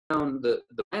the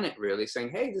planet, really,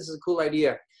 saying, hey, this is a cool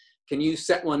idea. Can you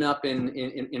set one up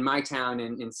in my town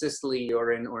in Sicily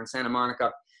or in Santa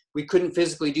Monica? We couldn't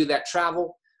physically do that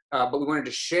travel, but we wanted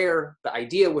to share the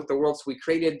idea with the world. So we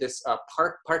created this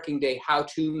parking day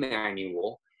how-to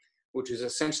manual, which is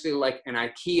essentially like an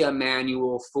IKEA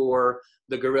manual for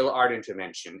the guerrilla art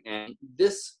intervention. And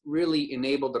this really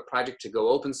enabled the project to go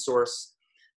open source.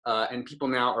 And people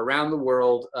now around the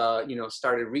world,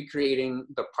 started recreating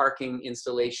the parking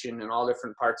installation in all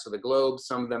different parts of the globe,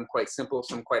 some of them quite simple,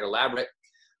 some quite elaborate.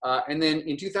 And then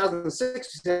in 2006,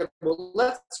 we said, well,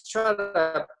 let's try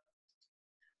to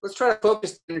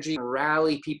focus energy and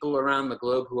rally people around the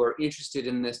globe who are interested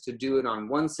in this to do it on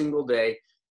one single day.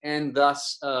 And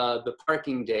thus, the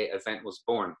Parking Day event was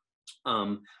born.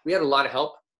 We had a lot of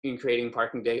help in creating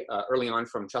Parking Day early on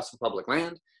from Trust for Public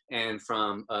Land and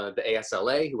from the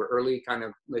ASLA, who were early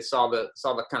they saw the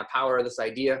kind of power of this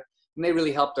idea, and they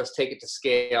really helped us take it to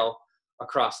scale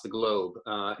across the globe.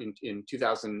 In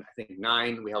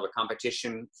 2009, we held a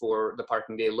competition for the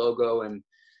Parking Day logo, and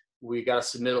we got a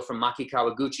submittal from Maki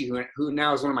Kawaguchi, who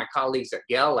now is one of my colleagues at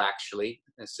Bela, actually,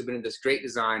 and submitted this great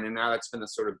design, and now that's been the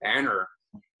sort of banner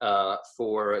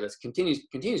for this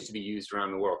continues to be used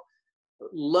around the world.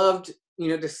 Loved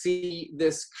to see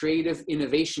this creative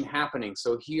innovation happening.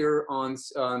 So here on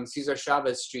Cesar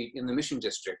Chavez Street in the Mission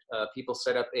District, people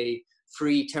set up a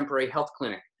free temporary health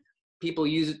clinic. People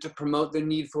use it to promote the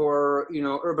need for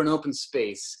urban open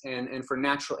space and for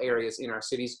natural areas in our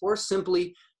cities, or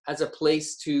simply as a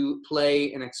place to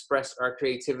play and express our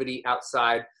creativity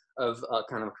outside of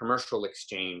kind of a commercial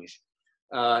exchange.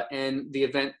 And the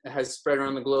event has spread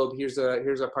around the globe. Here's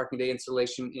a Parking Day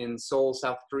installation in Seoul,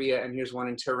 South Korea, and here's one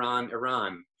in Tehran,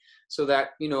 Iran. So that,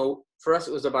 for us,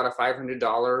 it was about a $500,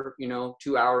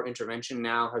 2-hour intervention.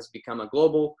 Now has become a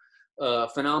global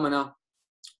phenomena.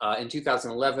 In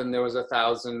 2011, there was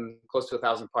close to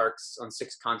 1,000 parks on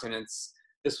 6 continents.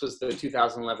 This was the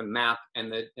 2011 map,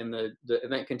 and the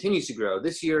event continues to grow.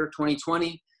 This year,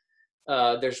 2020,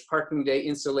 there's Parking Day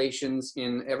installations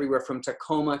in everywhere from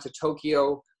Tacoma to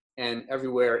Tokyo and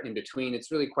everywhere in between.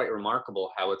 It's really quite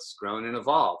remarkable how it's grown and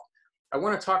evolved. I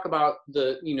want to talk about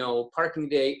the Parking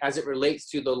Day as it relates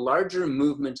to the larger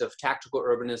movement of tactical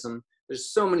urbanism.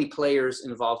 There's so many players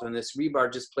involved in this.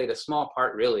 Rebar just played a small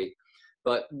part, really.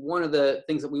 But one of the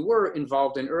things that we were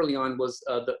involved in early on was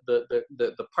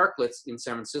the parklets in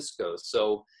San Francisco.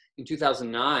 So in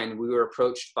 2009, we were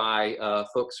approached by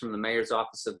folks from the mayor's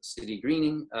office of city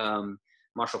greening,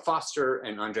 Marshall Foster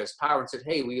and Andres Power, and said,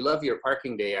 hey, we love your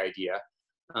Parking Day idea.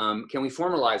 Can we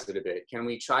formalize it a bit? Can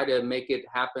we try to make it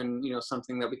happen,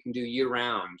 something that we can do year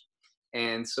round?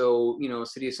 And so,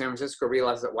 City of San Francisco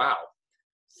realized that, wow,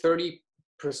 30%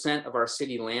 of our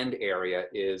city land area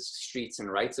is streets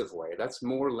and rights of way. That's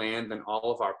more land than all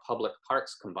of our public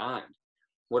parks combined.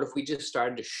 What if we just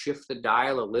started to shift the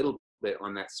dial a little bit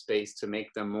on that space to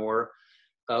make them more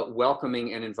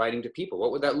welcoming and inviting to people?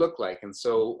 What would that look like? And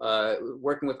so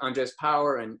working with Andres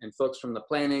Power and folks from the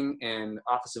Planning and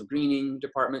Office of Greening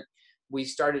Department, we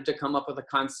started to come up with a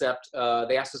concept.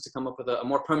 They asked us to come up with a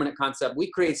more permanent concept. We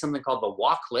created something called the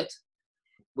Walklet,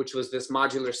 which was this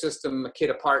modular system, a kit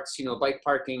of parts, bike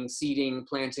parking, seating,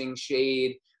 planting,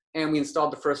 shade. And we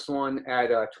installed the first one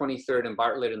at 23rd and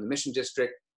Bartlett in the Mission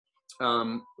District.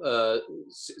 Andres,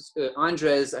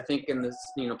 I think in the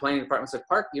planning department said,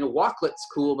 Walklet's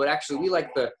cool, but actually we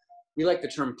like the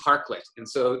term parklet. And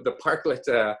so the parklet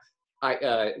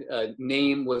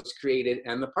name was created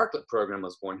and the parklet program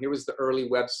was born. Here was the early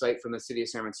website from the city of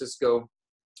San Francisco,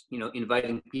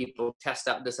 inviting people to test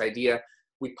out this idea.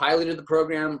 We piloted the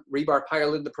program. Rebar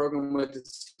piloted the program with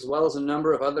us, as well as a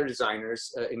number of other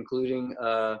designers, including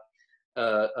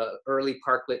early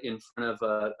parklet in front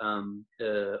of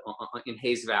in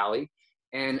Hayes Valley,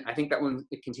 and I think that one,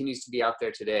 it continues to be out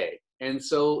there today. And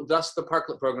so thus the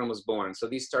parklet program was born. So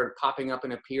these started popping up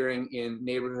and appearing in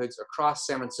neighborhoods across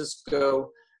San Francisco.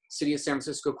 City of San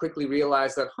Francisco quickly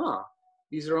realized that,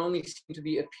 these are only seem to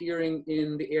be appearing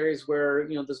in the areas where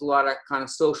there's a lot of kind of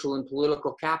social and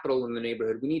political capital in the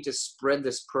neighborhood. We need to spread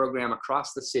this program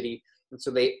across the city. And so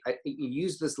they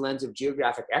use this lens of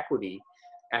geographic equity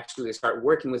actually to start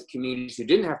working with communities who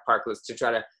didn't have parklets to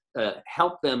try to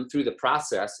help them through the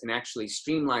process and actually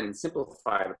streamline and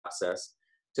simplify the process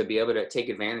to be able to take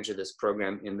advantage of this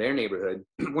program in their neighborhood.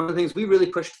 One of the things we really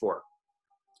pushed for,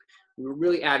 we were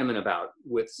really adamant about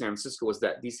with San Francisco, was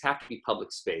that these have to be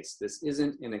public space. This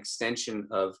isn't an extension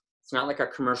of, it's not like a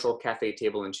commercial cafe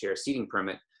table and chair seating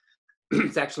permit.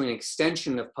 It's actually an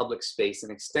extension of public space,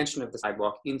 an extension of the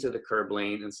sidewalk into the curb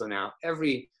lane. And so now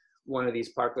every one of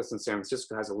these parklets in San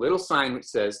Francisco has a little sign which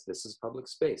says, this is public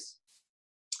space.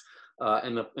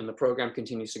 and the program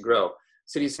continues to grow.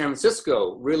 City of San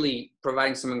Francisco really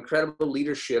providing some incredible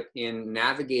leadership in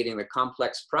navigating the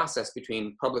complex process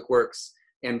between public works,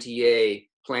 MTA,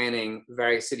 planning,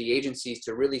 various city agencies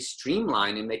to really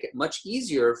streamline and make it much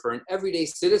easier for an everyday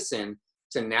citizen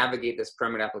to navigate this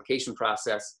permit application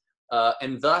process.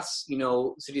 And thus,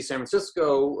 City of San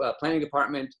Francisco, Planning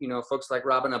Department, folks like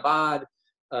Robin Abad,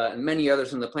 and many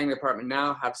others in the Planning Department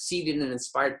now have seeded and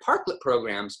inspired parklet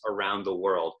programs around the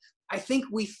world. I think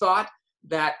we thought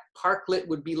that parklet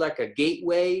would be like a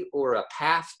gateway or a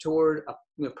path toward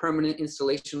a permanent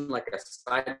installation, like a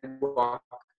sidewalk,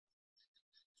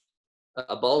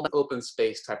 a bulb open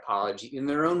space typology in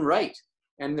their own right.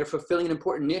 And they're fulfilling an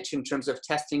important niche in terms of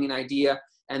testing an idea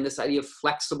and this idea of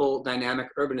flexible dynamic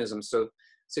urbanism. So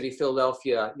City of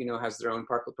Philadelphia, has their own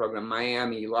parklet program,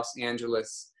 Miami, Los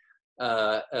Angeles,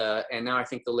 and now I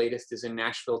think the latest is in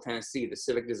Nashville, Tennessee. The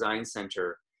Civic Design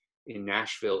Center in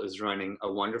Nashville is running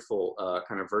a wonderful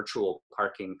kind of virtual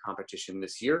parking competition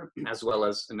this year, as well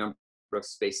as a number of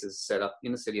spaces set up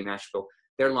in the city of Nashville.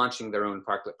 They're launching their own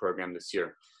parklet program this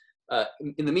year.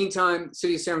 In the meantime,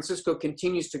 City of San Francisco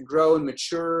continues to grow and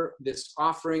mature this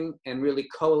offering and really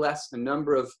coalesce a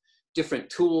number of different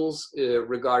tools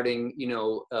regarding,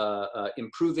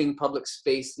 improving public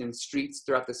space in streets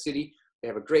throughout the city. They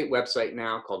have a great website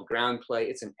now called Ground Play.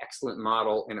 It's an excellent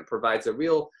model, and it provides a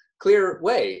real clear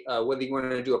way, whether you want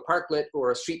to do a parklet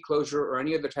or a street closure or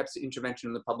any other types of intervention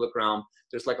in the public realm.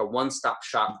 There's like a one-stop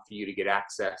shop for you to get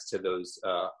access to those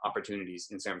opportunities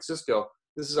in San Francisco.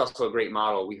 This is also a great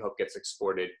model we hope gets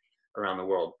exported around the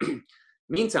world.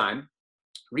 Meantime,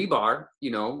 Rebar,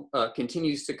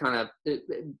 continues to kind of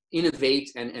innovate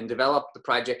and develop the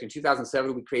project. In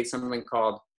 2007, we created something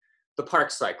called the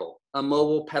Park Cycle, a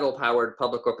mobile pedal-powered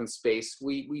public open space.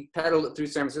 We pedaled it through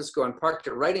San Francisco and parked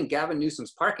it right in Gavin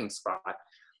Newsom's parking spot,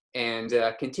 and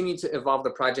continued to evolve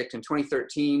the project. In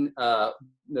 2013,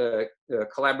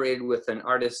 collaborated with an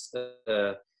artist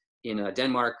in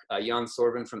Denmark, Jan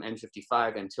Sorven from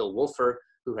N55, and Till Wolfer,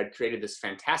 who had created this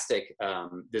fantastic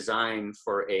design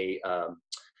for a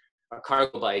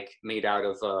cargo bike made out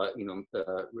of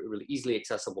really easily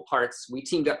accessible parts. We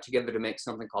teamed up together to make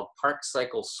something called Park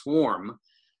Cycle Swarm,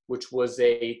 which was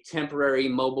a temporary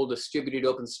mobile distributed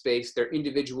open space. They're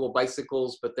individual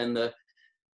bicycles, but then the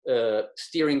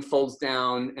steering folds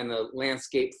down and the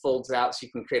landscape folds out, so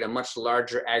you can create a much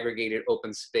larger aggregated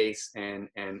open space and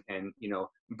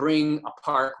bring a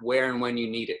park where and when you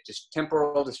need it. Just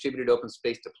temporal distributed open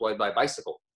space deployed by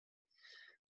bicycle.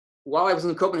 While I was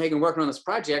in Copenhagen working on this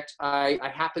project, I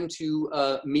happened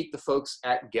to meet the folks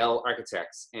at Gel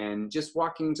Architects, and just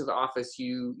walking into the office,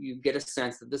 you get a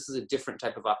sense that this is a different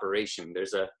type of operation.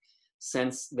 There's a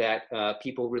sense that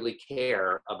people really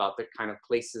care about the kind of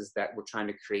places that we're trying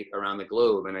to create around the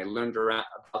globe. And I learned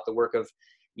about the work of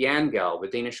Jan Gel, the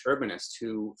Danish urbanist,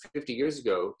 who 50 years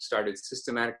ago started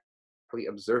systematically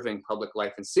observing public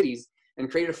life in cities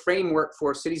and created a framework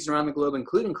for cities around the globe,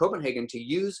 including Copenhagen, to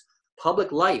use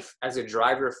public life as a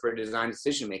driver for design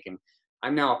decision-making.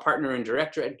 I'm now a partner and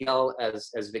director at Gel,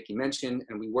 as Vicky mentioned,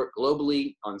 and we work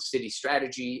globally on city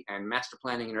strategy and master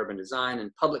planning and urban design,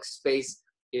 and public space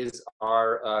is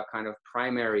our kind of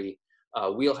primary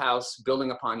wheelhouse,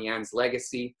 building upon Jan's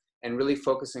legacy and really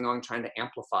focusing on trying to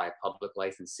amplify public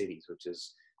life in cities, which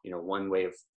is, one way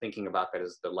of thinking about that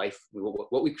is the life,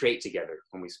 what we create together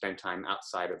when we spend time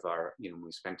outside of our, when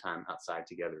we spend time outside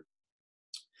together.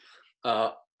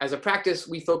 As a practice,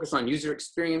 we focus on user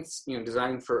experience,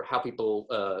 design for how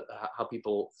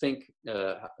people think,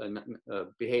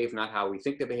 behave, not how we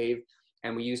think they behave.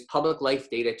 And we use public life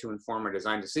data to inform our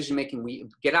design decision-making. We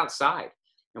get outside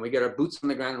and we get our boots on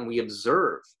the ground and we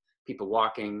observe people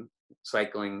walking,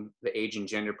 cycling, the age and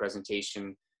gender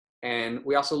presentation. And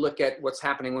we also look at what's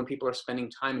happening when people are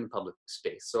spending time in public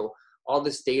space. So all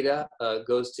this data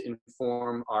goes to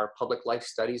inform our public life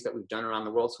studies that we've done around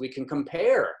the world, so we can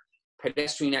compare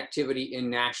pedestrian activity in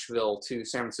Nashville to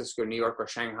San Francisco, New York, or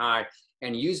Shanghai,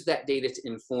 and use that data to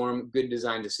inform good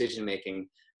design decision-making.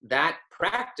 That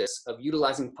practice of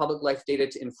utilizing public life data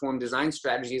to inform design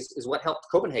strategies is what helped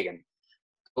Copenhagen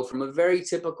go from a very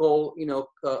typical,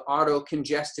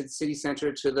 auto-congested city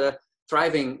center to the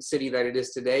thriving city that it is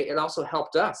today. It also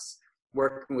helped us,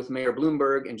 working with Mayor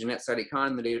Bloomberg and Jeanette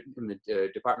Sadiq-Khan in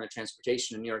the Department of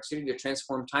Transportation in New York City, to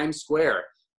transform Times Square.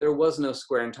 There was no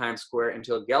square in Times Square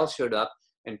until Gel showed up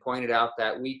and pointed out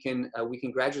that we can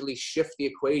gradually shift the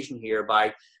equation here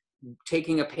by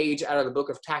taking a page out of the book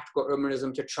of tactical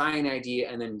urbanism to try an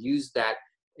idea and then use that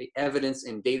evidence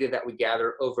and data that we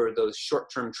gather over those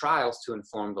short-term trials to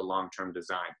inform the long-term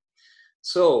design.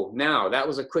 So now that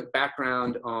was a quick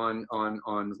background on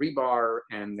rebar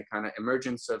and the kind of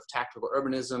emergence of tactical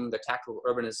urbanism, the tactical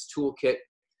urbanist toolkit.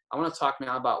 I want to talk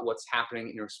now about what's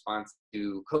happening in response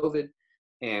to COVID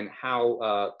and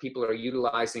how people are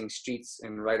utilizing streets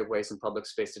and right-of-ways and public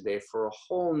space today for a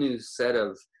whole new set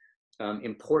of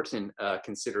important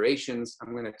considerations.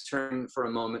 I'm going to turn for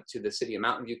a moment to the city of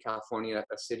Mountain View, California,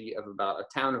 a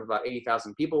town of about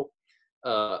 80,000 people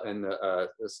in the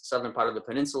southern part of the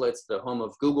peninsula. It's the home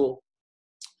of Google.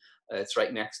 It's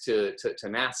right next to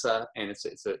NASA, and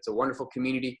it's a wonderful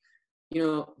community. You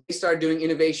know, they started doing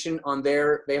innovation on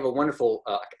they have a wonderful,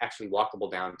 actually walkable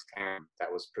downtown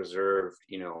that was preserved.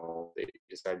 You know, they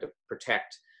decided to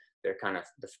protect their kind of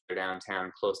the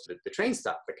downtown close to the train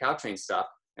stop, the Caltrain stop.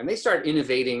 And they started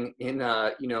innovating in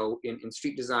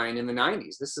street design in the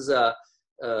 90s. This is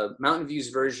Mountain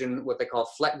View's version, what they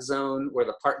call flex zone, where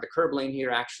the curb lane here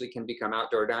actually can become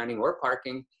outdoor dining or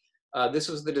parking. This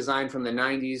was the design from the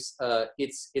 90s.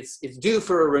 It's due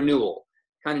for a renewal,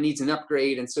 kind of needs an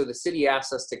upgrade. And so the city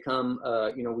asked us to come,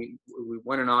 we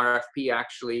won an RFP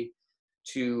actually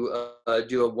to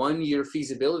do a 1-year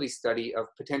feasibility study of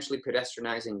potentially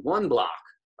pedestrianizing 1 block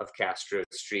of Castro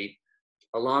Street.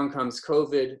 Along comes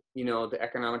COVID. You know, the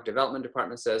Economic Development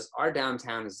Department says our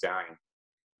downtown is dying.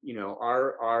 You know,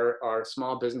 our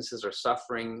small businesses are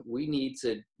suffering. We need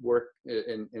to work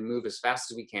and move as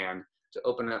fast as we can to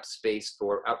open up space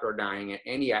for outdoor dining and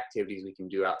any activities we can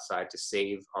do outside to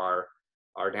save our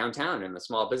downtown and the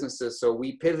small businesses. So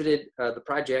we pivoted the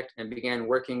project and began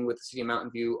working with the city of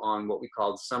Mountain View on what we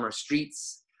called summer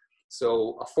streets.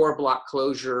 So a 4-block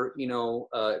closure. You know,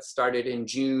 it started in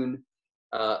June.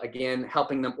 Again,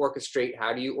 helping them orchestrate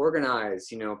how do you organize,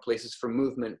 you know, places for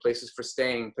movement, places for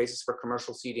staying, places for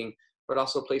commercial seating, but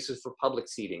also places for public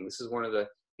seating. This is one of the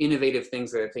innovative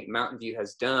things that I think Mountain View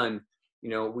has done. You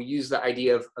know, we use the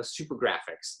idea of super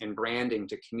graphics and branding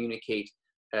to communicate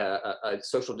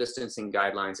social distancing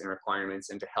guidelines and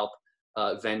requirements and to help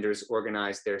vendors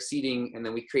organize their seating. And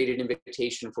then we created an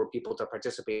invitation for people to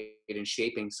participate in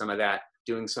shaping some of that,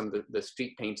 doing some of the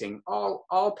street painting,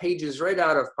 all pages right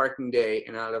out of Parking Day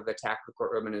and out of the Tactical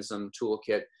Urbanism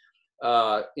Toolkit.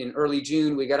 In early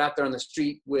June, we got out there on the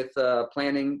street with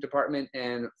planning department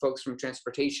and folks from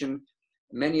transportation,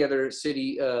 many other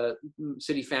city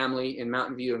family in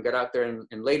Mountain View, and got out there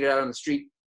and laid it out on the street.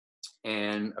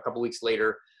 And a couple weeks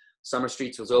later, Summer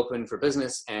Streets was open for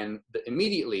business, and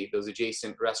immediately those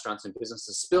adjacent restaurants and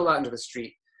businesses spilled out into the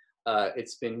street.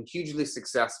 It's been hugely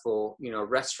successful. You know,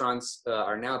 restaurants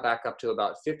are now back up to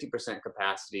about 50%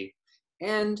 capacity.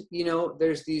 And, you know,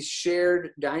 there's these shared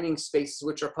dining spaces,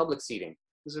 which are public seating.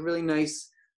 There's a really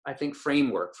nice, I think,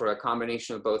 framework for a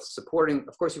combination of both supporting,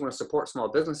 of course, you want to support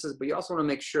small businesses, but you also want to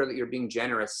make sure that you're being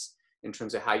generous in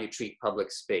terms of how you treat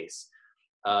public space.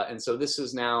 And so this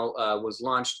is now, was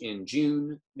launched in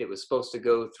June. It was supposed to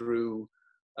go through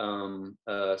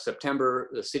September.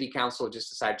 The city council just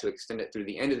decided to extend it through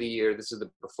the end of the year. This is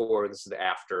the before, this is the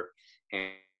after.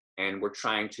 And we're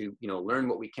trying to, you know, learn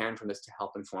what we can from this to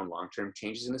help inform long-term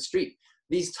changes in the street.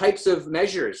 These types of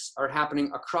measures are happening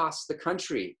across the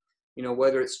country, you know,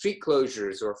 whether it's street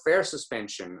closures or fare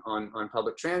suspension on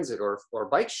public transit or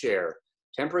bike share,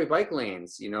 temporary bike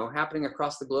lanes, you know, happening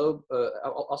across the globe,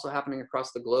 also happening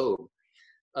across the globe.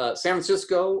 San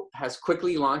Francisco has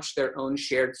quickly launched their own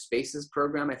shared spaces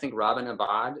program. I think Robin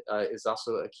Abad is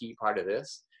also a key part of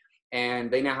this.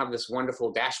 And they now have this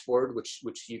wonderful dashboard, which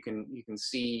you can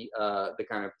see the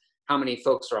kind of how many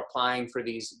folks are applying for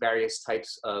these various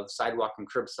types of sidewalk and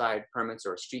curbside permits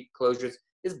or street closures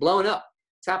is blowing up.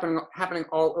 It's happening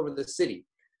all over the city.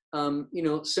 You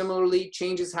know, similarly,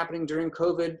 changes happening during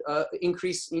COVID,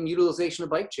 increase in utilization of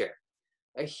bike share,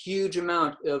 a huge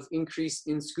amount of increase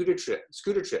in scooter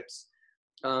trips,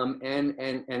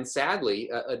 and sadly,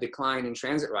 a decline in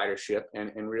transit ridership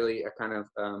and really a kind of,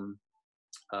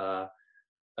 a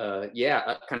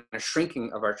kind of shrinking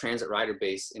of our transit rider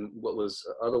base in what was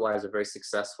otherwise a very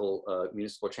successful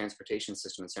municipal transportation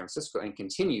system in San Francisco, and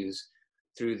continues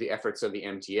through the efforts of the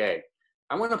MTA.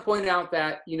 I want to point out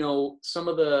that, you know, some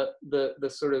of the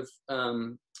sort of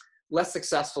less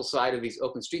successful side of these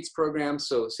open streets programs.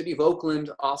 So City of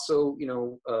Oakland also, you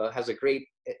know, has a great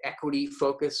equity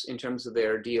focus in terms of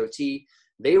their DOT.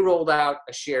 They rolled out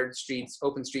a shared streets,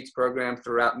 open streets program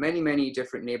throughout many, many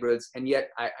different neighborhoods. And yet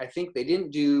I think they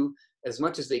didn't do as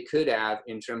much as they could have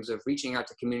in terms of reaching out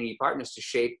to community partners to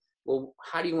shape, well,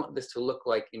 how do you want this to look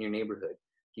like in your neighborhood?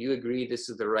 Do you agree this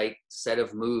is the right set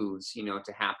of moves, you know,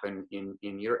 to happen in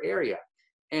your area?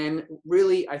 And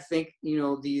really, I think, you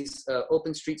know, these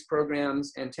open streets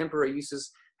programs and temporary uses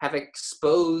have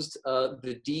exposed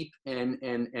the deep and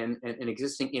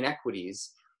existing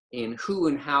inequities in who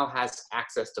and how has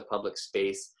access to public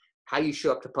space. How you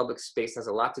show up to public space has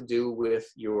a lot to do with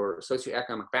your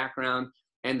socioeconomic background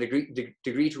and the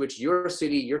degree to which your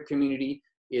city, your community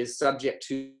is subject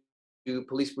to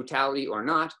police brutality or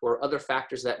not, or other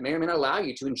factors that may or may not allow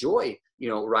you to enjoy,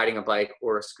 riding a bike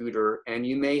or a scooter. And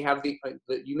you may have the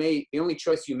only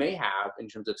choice you may have in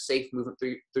terms of safe movement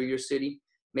through your city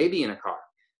may be in a car.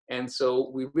 And so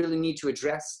we really need to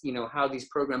address, how these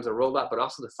programs are rolled out, but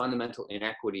also the fundamental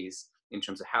inequities in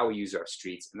terms of how we use our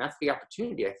streets. And that's the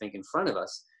opportunity, I think, in front of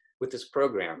us with this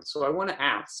program. So I want to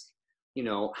ask,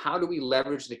 how do we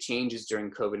leverage the changes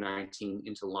during COVID-19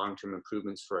 into long-term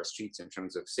improvements for our streets in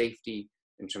terms of safety,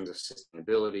 in terms of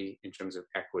sustainability, in terms of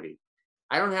equity?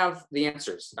 I don't have the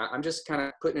answers. I'm just kind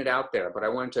of putting it out there, but I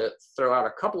wanted to throw out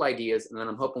a couple ideas, and then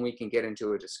I'm hoping we can get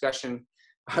into a discussion.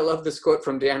 I love this quote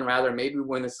from Dan Rather: maybe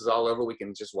when this is all over, we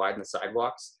can just widen the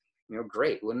sidewalks.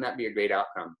 Great. Wouldn't that be a great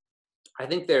outcome? I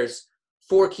think there's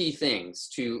 4 key things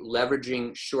to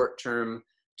leveraging short-term,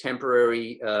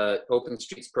 temporary open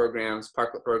streets programs,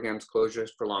 parklet programs, closures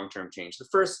for long-term change. The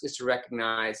first is to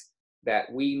recognize that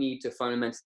we need to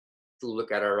fundamentally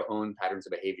look at our own patterns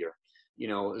of behavior.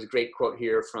 There's a great quote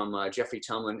here from Jeffrey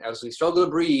Tillman: as we struggle to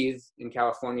breathe in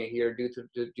California here due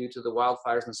to the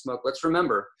wildfires and smoke, let's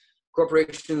remember,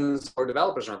 corporations or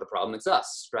developers aren't the problem, it's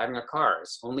us driving our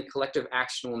cars. Only collective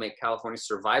action will make California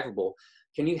survivable.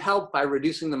 Can you help by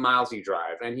reducing the miles you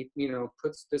drive? And he,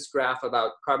 puts this graph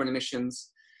about carbon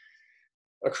emissions,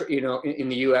 in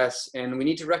the US, and we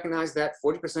need to recognize that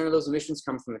 40% of those emissions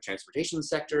come from the transportation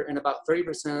sector, and about 30%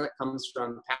 of it comes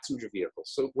from passenger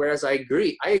vehicles. So whereas I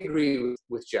agree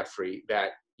with Jeffrey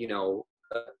that,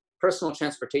 personal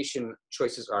transportation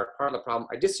choices are part of the problem,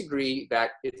 I disagree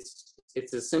that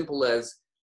it's as simple as,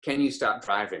 can you stop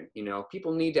driving?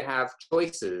 People need to have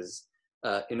choices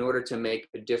in order to make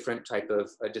a different type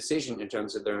of a decision in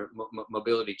terms of their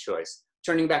mobility choice.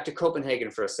 Turning back to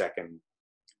Copenhagen for a second,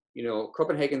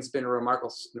 Copenhagen's been a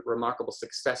remarkable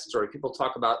success story. People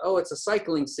talk about, oh, it's a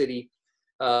cycling city,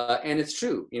 and it's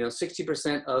true.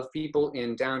 60% of people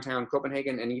in downtown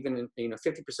Copenhagen, and even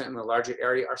 50% in the larger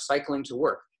area, are cycling to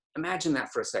work. Imagine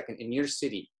that for a second in your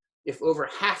city. If over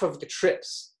half of the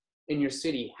trips in your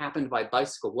city happened by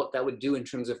bicycle, what that would do in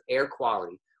terms of air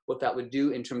quality, what that would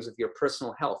do in terms of your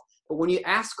personal health. But when you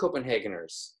ask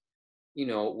Copenhageners,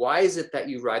 why is it that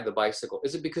you ride the bicycle?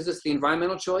 Is it because it's the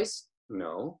environmental choice?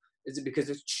 No. Is it because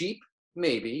it's cheap?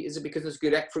 Maybe. Is it because it's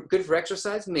good for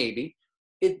exercise? Maybe.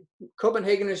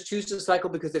 Copenhageners choose to cycle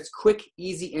because it's quick,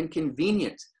 easy, and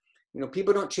convenient.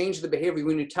 People don't change the behavior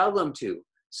when you tell them to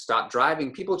stop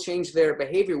driving. People change their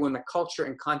behavior when the culture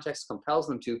and context compels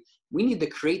them to. We need to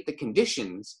create the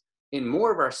conditions in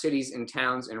more of our cities and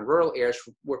towns and rural areas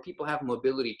where people have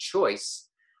mobility choice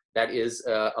that is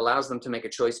allows them to make a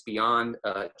choice beyond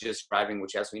just driving,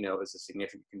 which, as we know, is a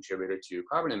significant contributor to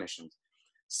carbon emissions.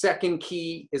 Second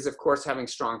key is, of course, having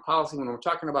strong policy. When we're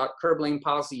talking about curb lane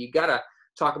policy, you gotta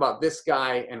talk about this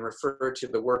guy and refer to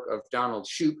the work of Donald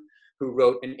Shoup, who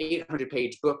wrote an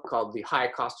 800-page book called The High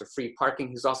Cost of Free Parking.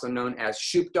 He's also known as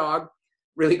Shoup Dog.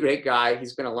 Really great guy.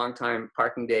 He's been a longtime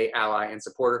Parking Day ally and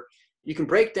supporter. You can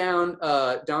break down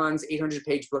Don's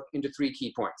 800-page book into 3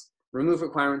 key points. Remove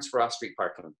requirements for off-street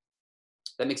parking.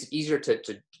 That makes it easier to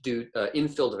do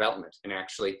infill development. And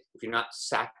actually, if you're not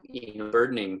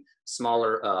burdening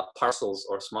smaller parcels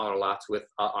or smaller lots with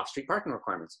off-street parking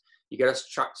requirements, you got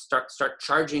to start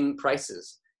charging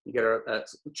prices. You got to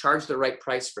charge the right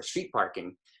price for street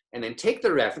parking, and then take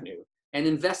the revenue and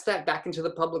invest that back into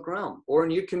the public realm, or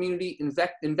in your community,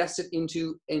 invest it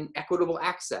into an equitable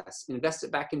access, invest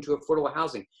it back into affordable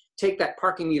housing. Take that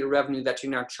parking meter revenue that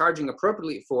you're now charging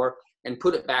appropriately for and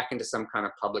put it back into some kind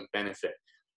of public benefit.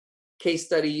 Case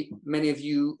study, many of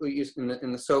you in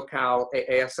the SoCal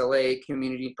ASLA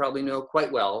community probably know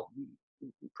quite well,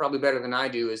 probably better than I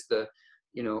do, is the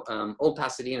old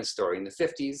Pasadena story in the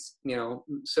 50s,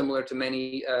 similar to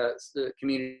many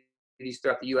communities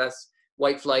throughout the US,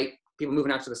 white flight, people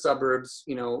moving out to the suburbs,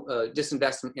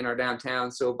 disinvestment in our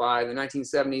downtown. So by the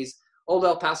 1970s, old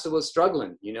El Paso was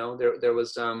struggling. There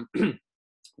was a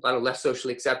lot of less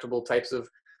socially acceptable types of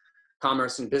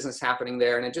commerce and business happening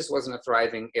there, and it just wasn't a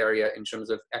thriving area in terms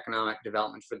of economic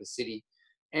development for the city.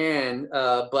 And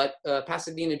but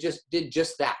Pasadena just did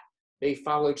just that. They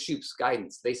followed Shoup's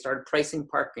guidance. They started pricing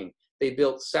parking. They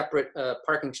built separate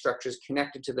parking structures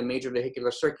connected to the major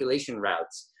vehicular circulation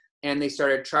routes. And they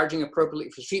started charging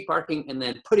appropriately for street parking and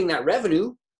then putting that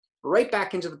revenue right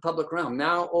back into the public realm.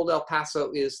 Now, old El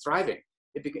Paso is thriving.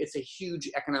 It's a huge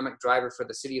economic driver for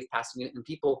the city of Pasadena, and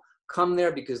people come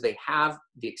there because they have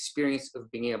the experience of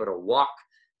being able to walk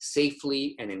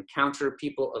safely and encounter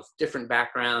people of different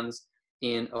backgrounds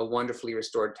in a wonderfully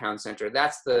restored town center.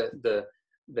 That's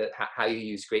how you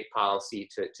use great policy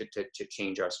to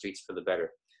change our streets for the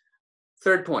better.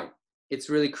 Third point, it's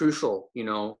really crucial,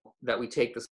 that we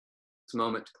take this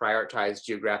moment to prioritize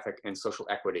geographic and social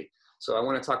equity. So I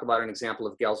want to talk about an example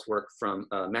of Gel's work from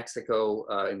Mexico.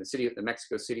 In the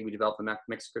Mexico City, we developed the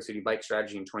Mexico City bike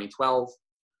strategy in 2012.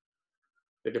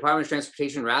 The Department of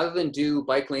Transportation, rather than do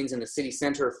bike lanes in the city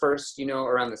center first,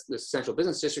 around the central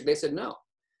business district, they said, no,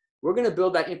 we're going to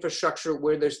build that infrastructure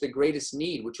where there's the greatest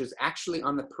need, which was actually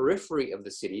on the periphery of the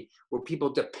city, where people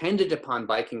depended upon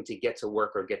biking to get to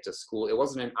work or get to school. It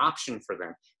wasn't an option for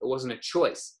them. It wasn't a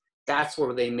choice. That's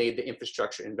where they made the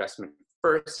infrastructure investment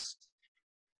first.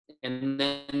 And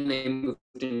then they moved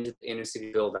into the inner city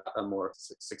to build a more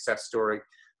success story.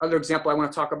 Other example I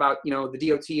want to talk about, the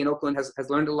DOT in Oakland has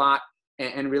learned a lot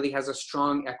and really has a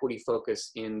strong equity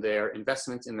focus in their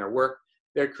investments, in their work.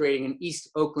 They're creating an East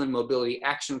Oakland Mobility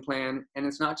Action Plan, and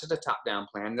it's not just a top-down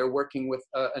plan. They're working with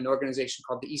an organization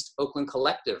called the East Oakland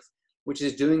Collective, which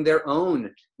is doing their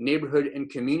own neighborhood and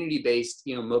community-based,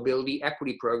 mobility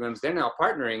equity programs. They're now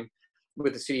partnering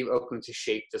with the city of Oakland to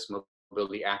shape this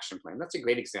mobility action plan. That's a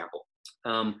great example.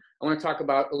 I want to talk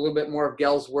about a little bit more of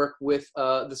Gel's work with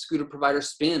the scooter provider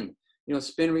Spin.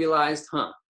 Spin realized,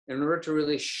 in order to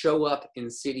really show up in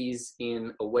cities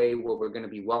in a way where we're going to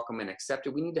be welcome and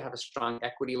accepted, we need to have a strong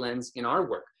equity lens in our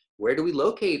work. Where do we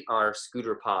locate our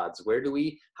scooter pods? Where do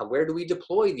we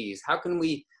deploy these? How can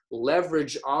we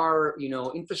leverage our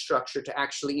infrastructure to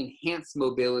actually enhance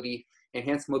mobility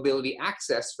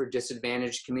access for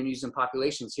disadvantaged communities and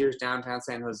populations? Here's downtown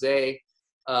San Jose,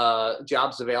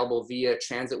 jobs available via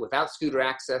transit without scooter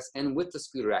access and with the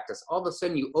scooter access. All of a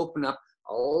sudden you open up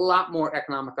a lot more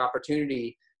economic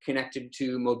opportunity connected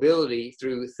to mobility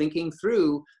through thinking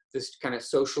through this kind of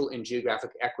social and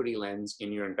geographic equity lens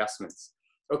in your investments.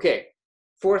 Okay,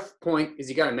 fourth point is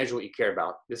you got to measure what you care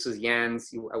about. This is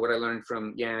what I learned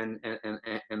from Yan and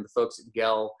the folks at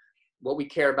Gel. What we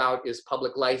care about is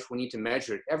public life. We need to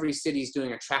measure it. Every city is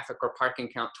doing a traffic or parking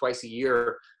count twice a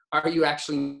year. Are you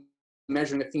actually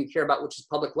measuring the thing you care about, which is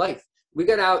public life? We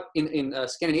got out in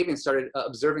Scandinavia and started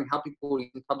observing how people were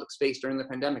using public space during the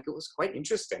pandemic. It was quite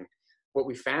interesting what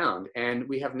we found. And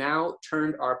we have now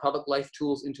turned our public life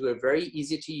tools into a very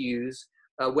easy to use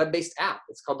web-based app.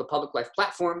 It's called the Public Life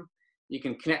Platform. You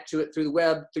can connect to it through the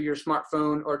web, through your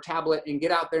smartphone or tablet, and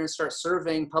get out there and start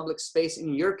surveying public space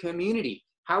in your community.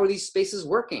 How are these spaces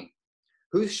working?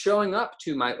 Who's showing up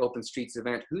to my Open Streets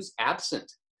event? Who's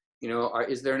absent?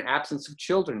 Is there an absence of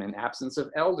children, an absence of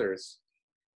elders?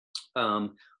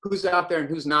 Who's out there and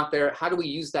who's not there? How do we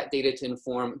use that data to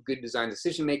inform good design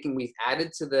decision-making? We've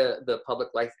added to the Public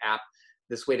Life app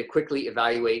this way to quickly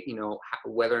evaluate,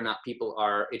 whether or not people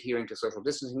are adhering to social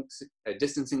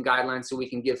distancing guidelines, so we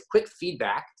can give quick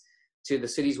feedback to the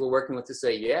cities we're working with to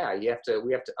say, yeah, we have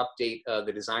to update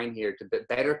the design here to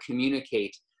better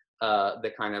communicate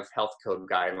the kind of health code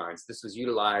guidelines. This was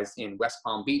utilized in West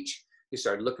Palm Beach. We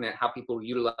started looking at how people were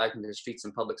utilizing the streets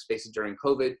and public spaces during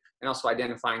COVID, and also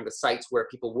identifying the sites where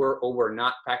people were or were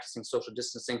not practicing social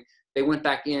distancing. They went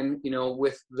back in,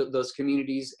 with those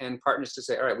communities and partners to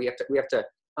say, all right, we have to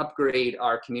upgrade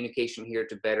our communication here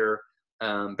to better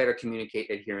communicate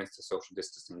adherence to social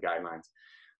distancing guidelines.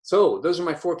 So those are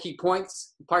my 4 key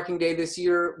points. Parking Day this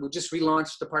year, we just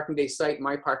relaunched the Parking Day site,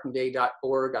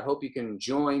 myparkingday.org. I hope you can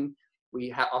join.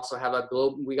 We also have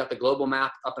we got the global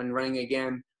map up and running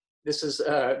again. This is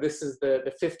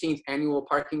the 15th annual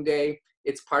Parking Day.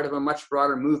 It's part of a much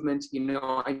broader movement.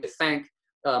 I need to thank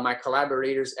my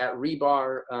collaborators at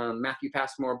Rebar, Matthew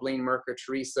Passmore, Blaine Merker,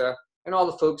 Teresa, and all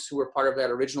the folks who were part of that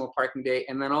original Parking Day,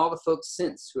 and then all the folks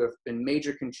since who have been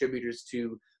major contributors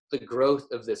to the growth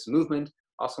of this movement.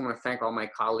 Also want to thank all my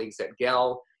colleagues at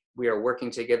GEL. We are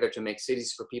working together to make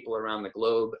cities for people around the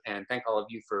globe, and thank all of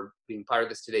you for being part of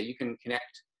this today. You can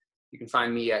connect. You can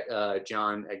find me at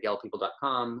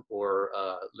john@gelpeople.com, or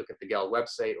look at the GEL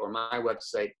website or my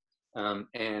website.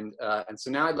 And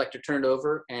so now I'd like to turn it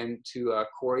over to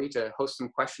Corey to host some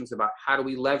questions about how do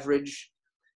we leverage,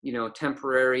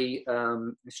 temporary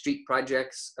street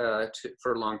projects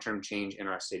for long-term change in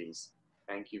our cities.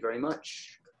 Thank you very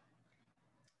much.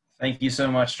 Thank you so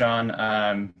much, John.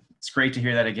 It's great to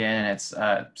hear that again. It's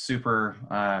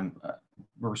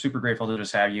we're super grateful to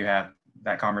just have you have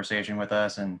that conversation with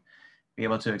us and be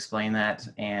able to explain that.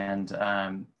 And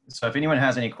so if anyone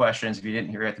has any questions, if you didn't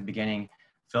hear at the beginning,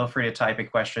 feel free to type a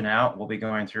question out. We'll be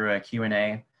going through a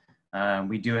Q&A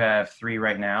We do have 3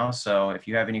 right now. So if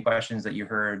you have any questions that you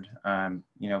heard,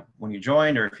 when you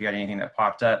joined, or if you had anything that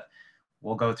popped up,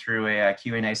 we'll go through a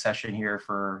Q&A session here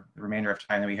for the remainder of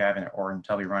time that we have, or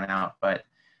until we run out. But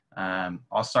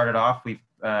I'll start it off. We've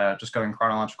just go in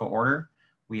chronological order.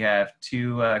 We have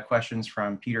 2 questions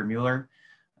from Peter Mueller.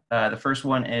 The first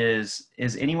one is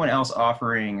anyone else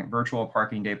offering virtual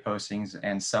parking day postings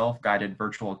and self-guided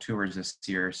virtual tours this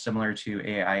year, similar to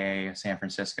AIA San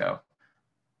Francisco?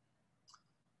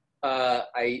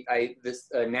 This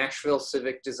Nashville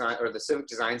Civic Design, or the Civic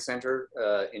Design Center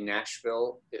in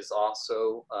Nashville, is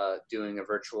also doing a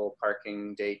virtual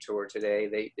parking day tour today.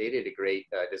 They did a great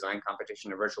design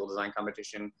competition, a virtual design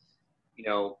competition.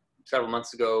 Several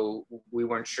months ago, we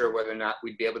weren't sure whether or not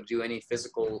we'd be able to do any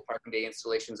physical parking day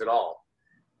installations at all.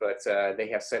 But they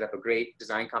have set up a great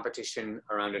design competition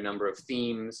around a number of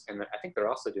themes, and I think they're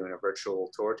also doing a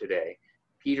virtual tour today.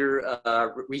 Peter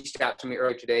reached out to me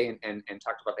earlier today and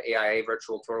talked about the AIA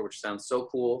virtual tour, which sounds so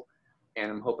cool. And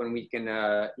I'm hoping we can,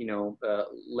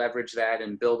 leverage that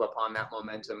and build upon that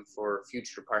momentum for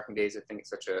future parking days. I think it's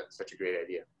such a great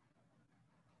idea.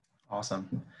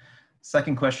 Awesome.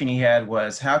 Second question he had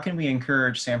was, how can we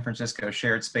encourage San Francisco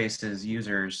shared spaces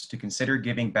users to consider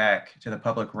giving back to the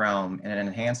public realm in an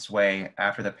enhanced way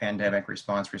after the pandemic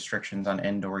response restrictions on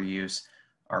indoor use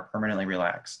are permanently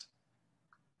relaxed?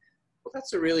 Well,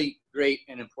 that's a really great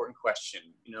and important question.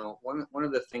 One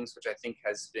of the things which I think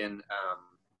has been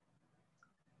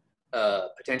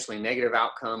potentially negative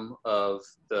outcome of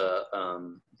the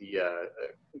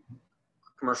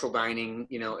commercial dining,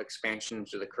 expansion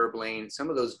to the curb lane. Some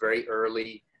of those very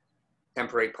early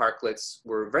temporary parklets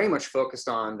were very much focused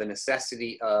on the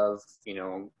necessity of,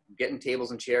 getting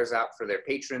tables and chairs out for their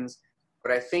patrons.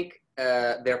 But I think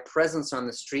their presence on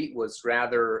the street was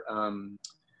rather,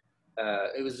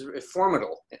 it was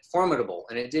formidable,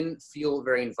 and it didn't feel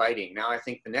very inviting. Now I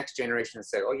think the next generation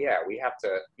has said, oh yeah, we have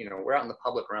to, we're out in the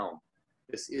public realm.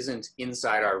 This isn't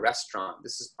inside our restaurant.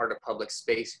 This is part of public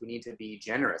space. We need to be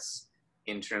generous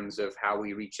in terms of how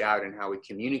we reach out and how we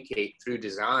communicate through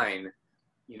design,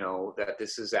 that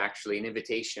this is actually an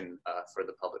invitation for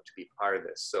the public to be part of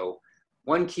this. So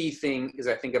one key thing is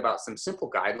I think about some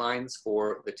simple guidelines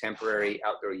for the temporary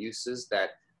outdoor uses that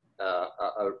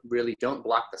really don't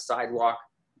block the sidewalk,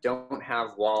 don't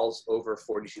have walls over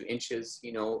 42 inches,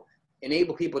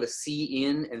 enable people to see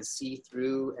in and see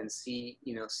through and see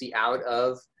out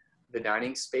of the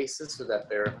dining spaces so that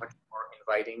they're much more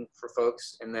inviting for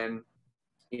folks. And then,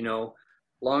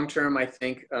 long term, I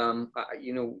think,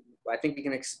 I think we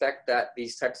can expect that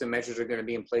these types of measures are going to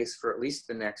be in place for at least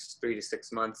the next 3 to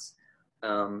 6 months.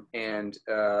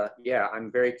 Yeah,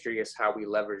 I'm very curious how we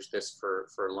leverage this for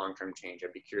long-term change.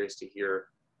 I'd be curious to hear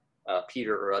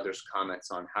Peter or others'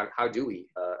 comments on how do we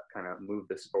kind of move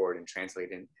this forward and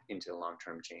translate into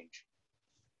long-term change.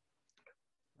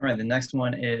 All right, the next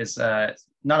one is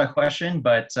not a question,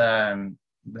 but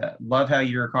love how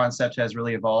your concept has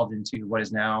really evolved into what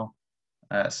is now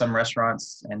some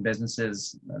restaurants and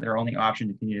businesses, their only option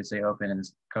to continue to stay open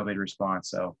is COVID response.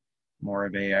 So more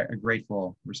of a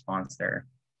grateful response there.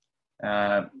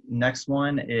 Next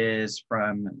one is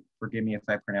from, forgive me if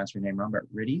I pronounce your name wrong, but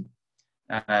Riddy.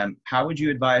 How would you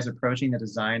advise approaching the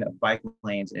design of bike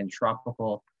lanes in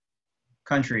tropical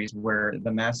countries where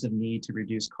the massive need to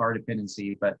reduce car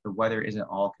dependency, but the weather isn't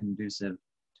all conducive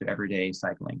to everyday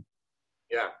cycling?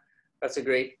 Yeah, that's a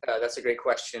great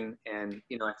question. And,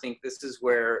 I think this is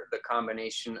where the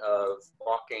combination of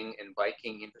walking and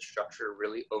biking infrastructure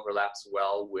really overlaps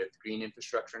well with green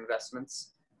infrastructure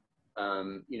investments.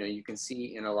 You can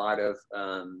see in a lot of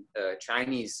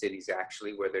Chinese cities,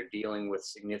 actually, where they're dealing with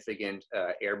significant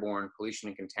airborne pollution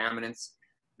and contaminants,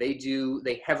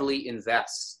 they heavily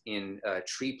invest in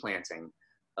tree planting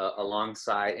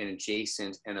alongside and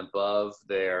adjacent and above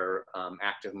their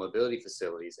active mobility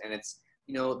facilities. And it's,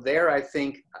 there, I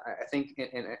think,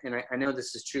 and I know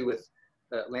this is true with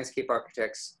landscape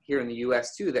architects here in the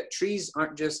US too, that trees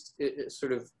aren't just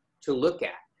sort of to look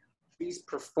at. Trees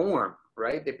perform,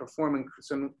 right? They perform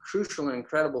some crucial and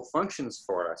incredible functions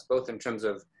for us, both in terms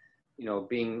of,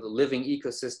 being the living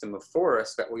ecosystem of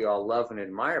forests that we all love and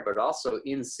admire, but also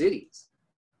in cities,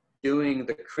 doing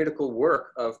the critical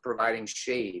work of providing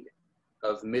shade,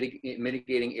 of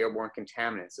mitigating airborne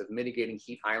contaminants, of mitigating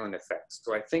heat island effects.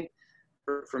 So I think,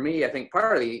 for me, I think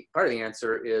part of the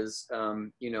answer is,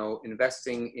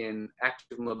 investing in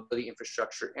active mobility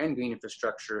infrastructure and green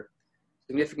infrastructure,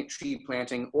 significant tree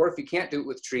planting, or if you can't do it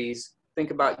with trees,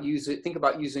 think about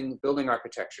using building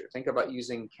architecture, think about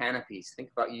using canopies, think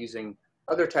about using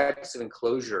other types of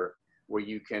enclosure where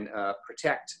you can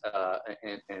protect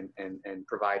and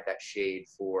provide that shade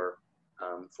for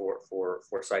for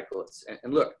cyclists.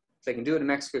 And look, if they can do it in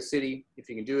Mexico City, if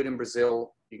you can do it in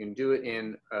Brazil, you can do it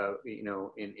in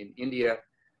in India,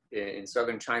 in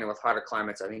southern China with hotter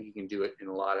climates. I think you can do it in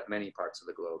many parts of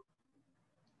the globe.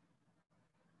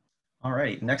 All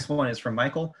right, next one is from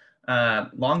Michael.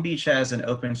 Long Beach has an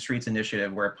open streets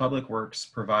initiative where Public Works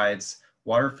provides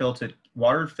water-filled,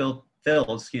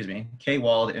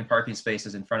 K-walled and parking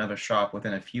spaces in front of a shop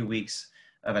within a few weeks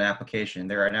of an application.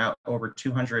 There are now over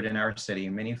 200 in our city.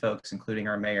 Many folks, including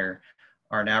our mayor,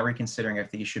 are now reconsidering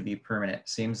if these should be permanent.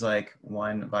 Seems like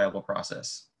one viable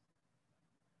process.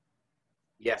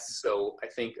 Yes, so I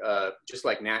think just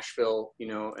like Nashville,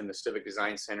 and the Civic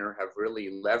Design Center have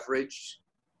really leveraged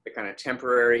the kind of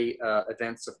temporary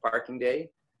events of Parking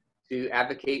Day to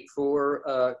advocate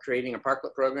for creating a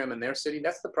parklet program in their city.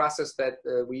 That's the process that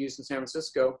we use in San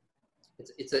Francisco.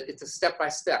 It's a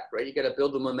step-by-step, right? You got to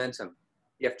build the momentum.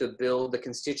 You have to build the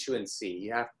constituency.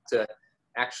 You have to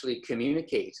actually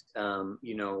communicate,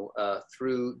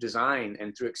 through design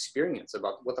and through experience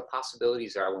about what the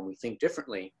possibilities are when we think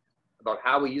differently about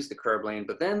how we use the curb lane.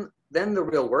 But then the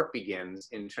real work begins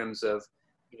in terms of,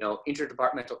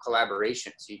 interdepartmental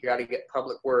collaboration. So you got to get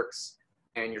Public Works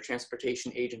and your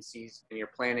transportation agencies and your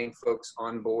planning folks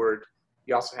on board.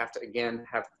 You also have to, again,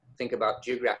 think about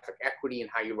geographic equity and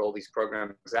how you roll these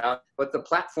programs out. But the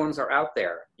platforms are out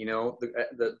there.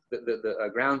 The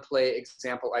ground play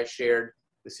example I shared,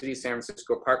 the City of San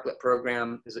Francisco Parklet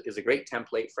program is a great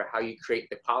template for how you create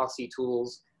the policy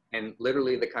tools and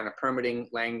literally the kind of permitting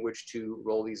language to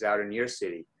roll these out in your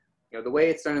city. The way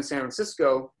it's done in San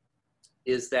Francisco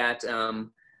is that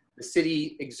the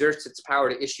city exerts its power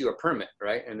to issue a permit,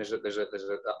 right? And there's a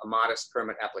modest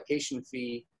permit application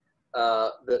fee.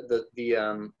 The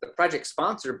project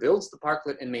sponsor builds the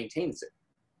parklet and maintains it,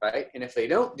 right? And if they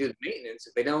don't do the maintenance,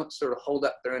 if they don't sort of hold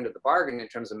up their end of the bargain in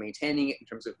terms of maintaining it, in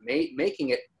terms of making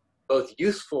it both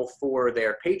useful for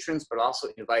their patrons, but also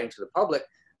inviting to the public,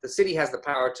 the city has the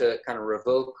power to kind of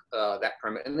revoke that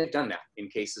permit. And they've done that in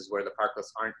cases where the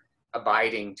parklets aren't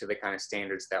abiding to the kind of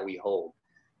standards that we hold.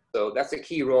 So that's a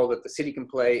key role that the city can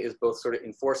play, is both sort of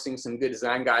enforcing some good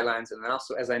design guidelines, and then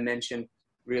also, as I mentioned,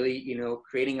 really,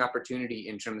 creating opportunity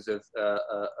in terms of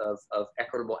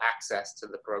equitable access to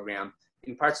the program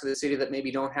in parts of the city that maybe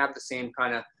don't have the same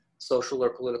kind of social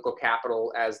or political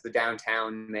capital as the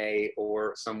downtown may,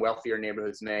 or some wealthier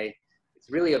neighborhoods may. It's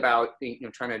really about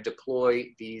trying to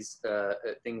deploy these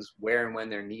things where and when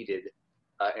they're needed.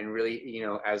 And really,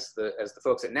 as the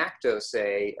folks at NACTO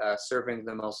say, serving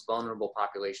the most vulnerable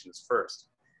populations first.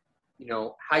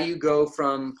 How you go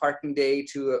from Parking Day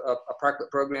to a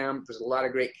parklet program, there's a lot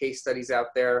of great case studies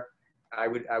out there. I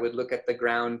would look at the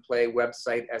Ground Play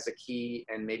website as a key,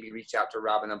 and maybe reach out to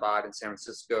Robin Abad in San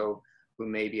Francisco, who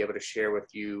may be able to share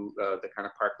with you the kind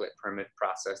of parklet permit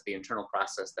process, the internal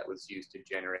process that was used to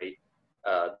generate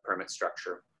the permit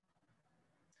structure.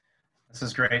 This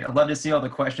is great. I'd love to see all the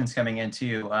questions coming in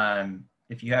too.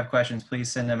 If you have questions, please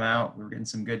send them out. We're getting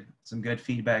some good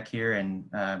feedback here,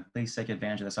 and please take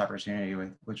advantage of this opportunity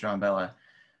with John Bela.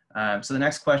 So the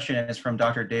next question is from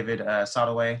Dr. David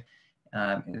Sotaway.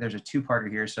 There's a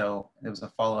two-parter here, so it was a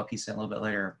follow-up he sent a little bit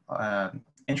later.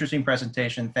 Interesting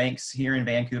presentation. Thanks. Here in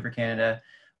Vancouver, Canada,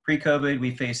 pre-COVID,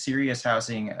 we faced serious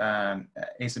housing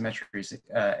asymmetries.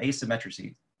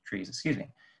 Excuse me.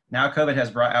 Now COVID has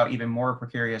brought out even more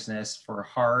precariousness for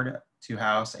hard to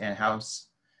house and houseless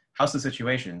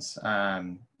situations,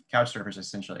 couch surfers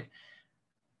essentially.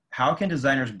 How can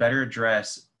designers better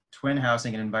address twin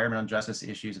housing and environmental justice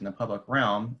issues in the public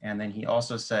realm? And then he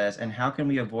also says, and how can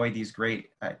we avoid these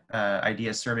great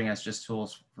ideas serving as just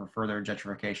tools for further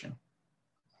gentrification?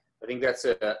 I think that's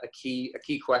a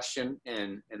key question,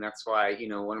 and that's why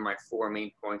one of my 4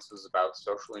 main points was about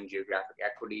social and geographic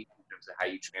equity in terms of how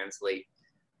you translate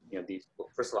these,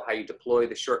 first of all, how you deploy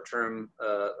the short-term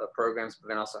programs, but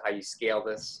then also how you scale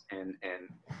this and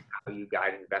how you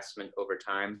guide investment over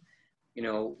time.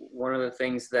 One of the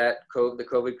things that the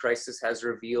COVID crisis has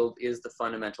revealed is the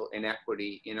fundamental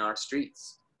inequity in our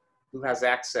streets. Who has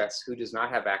access? Who does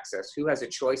not have access? Who has a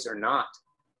choice or not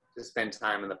to spend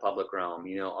time in the public realm?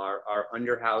 Our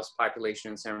underhoused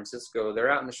population in San Francisco,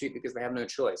 they're out in the street because they have no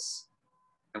choice.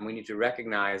 And we need to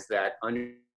recognize that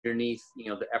underneath,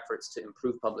 the efforts to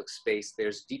improve public space,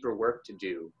 there's deeper work to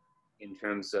do in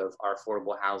terms of our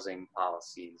affordable housing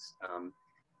policies.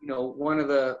 One of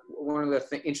the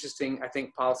interesting, I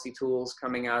think, policy tools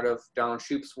coming out of Donald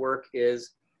Shoup's work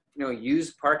is,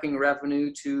 use parking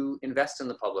revenue to invest in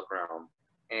the public realm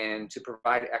and to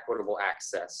provide equitable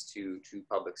access to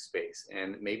public space.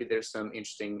 And maybe there's some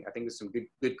interesting, I think there's some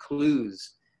good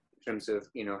clues in terms of,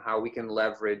 how we can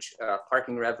leverage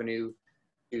parking revenue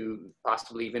to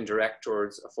possibly even direct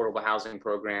towards affordable housing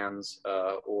programs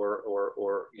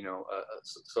or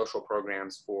social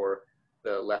programs for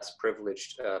the less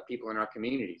privileged people in our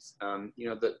communities.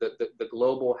 The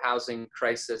global housing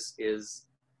crisis is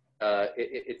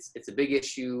it's a big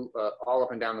issue all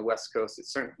up and down the West Coast.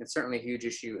 It's certainly a huge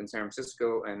issue in San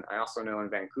Francisco, and I also know in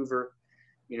Vancouver.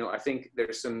 I think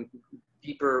there's some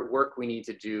deeper work we need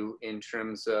to do in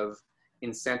terms of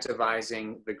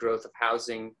incentivizing the growth of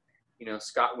housing.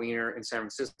 Scott Wiener in San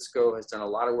Francisco has done a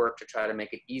lot of work to try to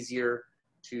make it easier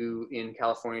in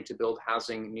California to build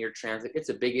housing near transit. It's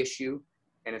a big issue,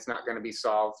 and it's not going to be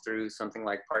solved through something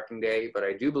like Parking Day, but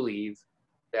I do believe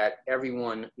that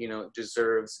everyone,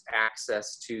 deserves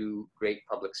access to great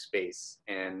public space.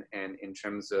 And in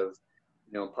terms of,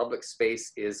 public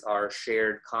space is our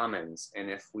shared commons. And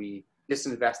if we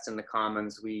disinvest in the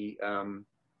commons, we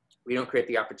don't create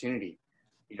the opportunity,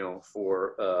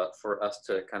 for us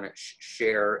to kind of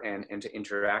share and to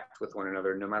interact with one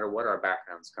another, no matter what our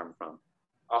backgrounds come from.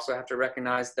 Also have to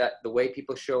recognize that the way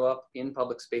people show up in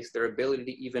public space, their ability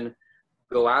to even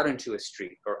go out into a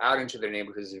street or out into their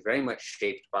neighborhoods is very much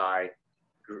shaped by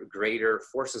greater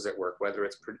forces at work, whether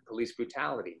it's police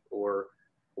brutality or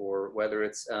whether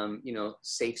it's,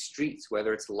 safe streets,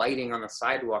 whether it's lighting on the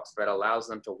sidewalks that allows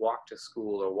them to walk to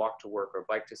school or walk to work or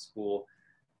bike to school.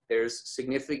 There's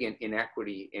significant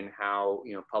inequity in how,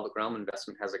 public realm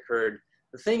investment has occurred.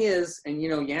 The thing is, and,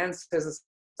 Jan says this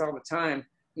all the time,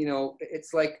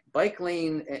 it's like bike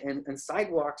lane and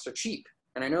sidewalks are cheap.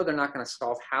 And I know they're not going to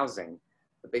solve housing,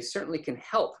 but they certainly can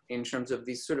help in terms of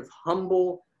these sort of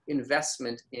humble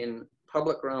investment in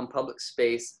public realm, public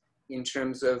space, in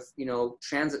terms of,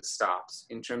 transit stops,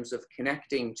 in terms of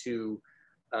connecting to,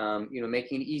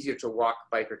 making it easier to walk,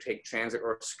 bike, or take transit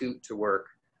or scoot to work.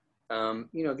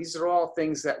 These are all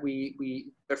things that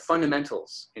they're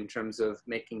fundamentals in terms of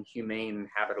making humane and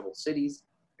habitable cities.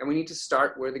 And we need to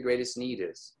start where the greatest need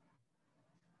is.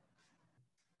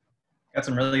 Got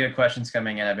some really good questions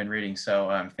coming in. I've been reading,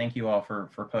 so thank you all for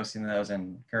posting those,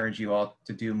 and encourage you all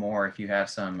to do more if you have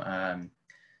some.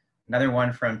 Another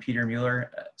one from Peter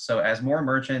Mueller. So as more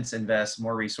merchants invest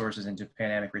more resources into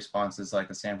pandemic responses like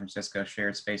the San Francisco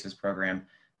Shared Spaces program,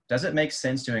 does it make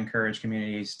sense to encourage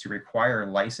communities to require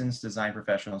licensed design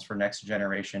professionals for next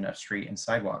generation of street and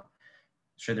sidewalk?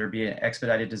 Should there be an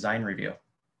expedited design review?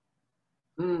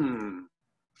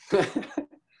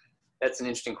 That's an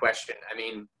interesting question. I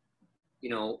mean,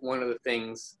 one of the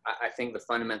things, I think the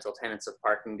fundamental tenets of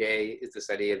Parking Day is this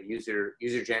idea of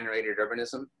user-generated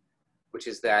urbanism, which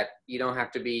is that you don't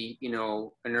have to be,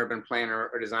 an urban planner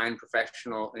or design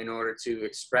professional in order to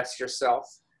express yourself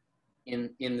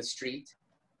in the street.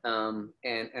 And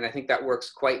I think that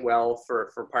works quite well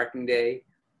for Parking Day.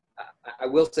 I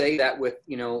will say that with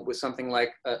something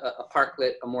like a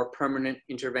parklet, a more permanent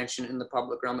intervention in the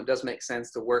public realm, it does make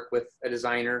sense to work with a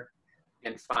designer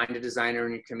and find a designer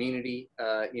in your community,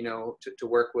 to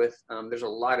work with. There's a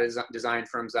lot of design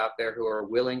firms out there who are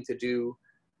willing to do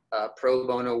pro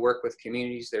bono work with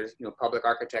communities. There's, Public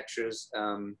Architecture's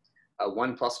a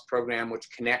 1+ program, which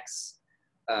connects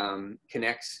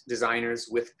designers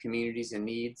with communities in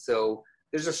need. So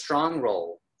there's a strong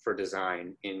role for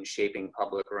design in shaping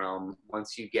public realm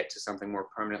once you get to something more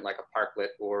permanent like a parklet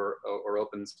or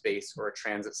open space or a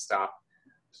transit stop.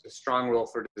 There's a strong role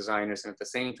for designers, and at the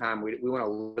same time, we want to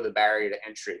lower the barrier to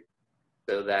entry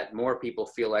so that more people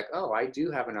feel like, oh, I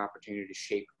do have an opportunity to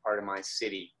shape part of my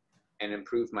city and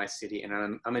improve my city,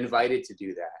 and I'm invited to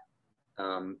do that.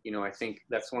 I think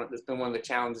that's been one of the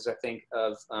challenges, I think,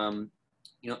 of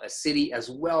a city as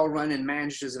well run and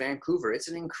managed as Vancouver. It's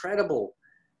an incredible.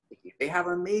 They have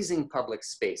amazing public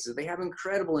spaces. They have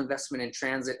incredible investment in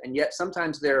transit, and yet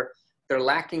sometimes they're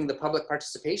lacking the public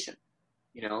participation.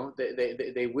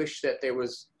 They wish that there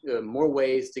was more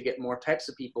ways to get more types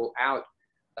of people out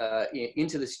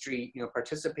into the street,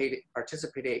 participating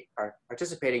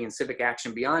in civic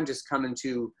action beyond just coming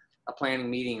to a planning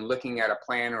meeting and looking at a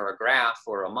plan or a graph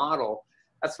or a model.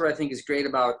 That's what I think is great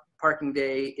about Parking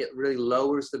Day. It really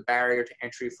lowers the barrier to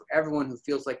entry for everyone who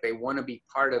feels like they want to be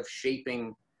part of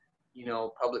shaping,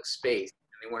 public space,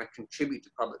 and they want to contribute to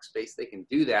public space. They can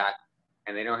do that,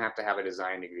 and they don't have to have a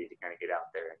design degree to kind of get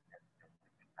out there and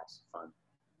have some fun.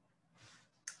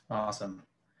 Awesome.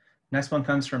 Next one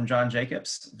comes from John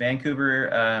Jacobs.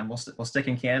 Vancouver, we'll stick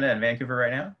in Canada and Vancouver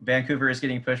right now. Vancouver is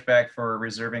getting pushback for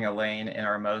reserving a lane in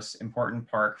our most important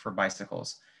park for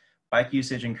bicycles. Bike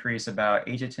usage increased about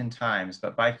 8 to 10 times,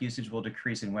 but bike usage will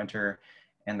decrease in winter,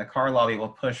 and the car lobby will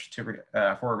push for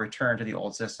a return to the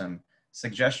old system.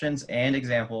 Suggestions and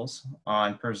examples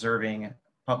on preserving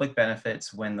public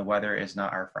benefits when the weather is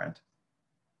not our friend.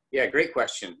 Yeah, great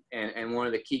question. And one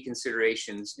of the key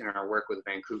considerations in our work with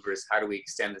Vancouver is how do we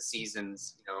extend the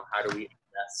seasons? You know, how do we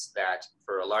address that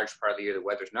for a large part of the year the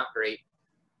weather's not great,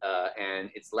 and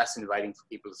it's less inviting for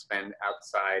people to spend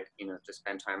outside, you know, to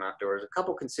spend time outdoors. A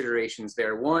couple considerations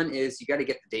there. One is you got to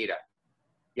get the data.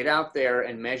 Get out there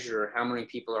and measure how many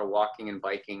people are walking and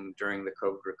biking during the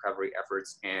COVID recovery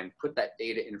efforts, and put that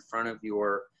data in front of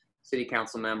your city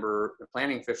council member, the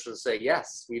planning officials, to say,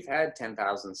 yes, we've had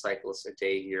 10,000 cyclists a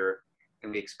day here,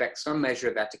 and we expect some measure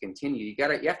of that to continue. You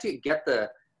have to get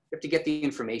the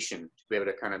information to be able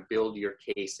to kind of build your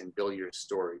case and build your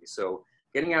story. So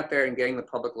getting out there and getting the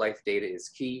public life data is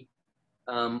key.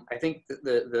 I think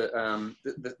the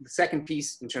second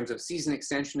piece in terms of season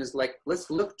extension is like,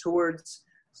 let's look towards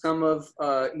some of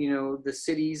you know, the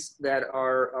cities that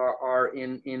are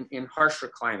in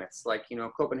harsher climates, like, you know,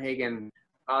 Copenhagen,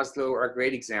 Oslo are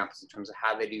great examples in terms of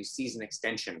how they do season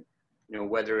extension. You know,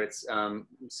 whether it's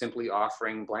simply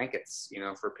offering blankets, you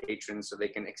know, for patrons so they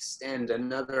can extend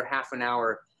another half an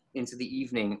hour into the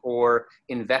evening, or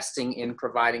investing in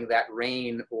providing that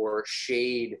rain or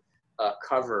shade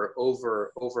cover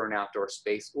over an outdoor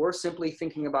space, or simply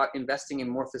thinking about investing in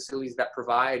more facilities that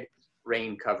provide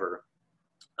rain cover.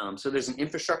 So there's an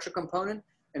infrastructure component,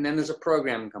 and then there's a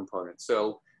programming component.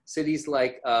 So cities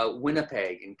like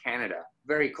Winnipeg in Canada,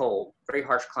 very cold, very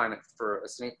harsh climate for a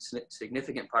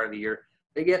significant part of the year.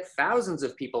 They get thousands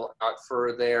of people out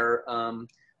for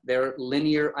their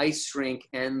linear ice rink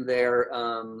and their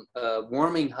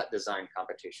warming hut design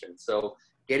competition. So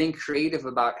getting creative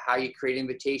about how you create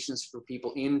invitations for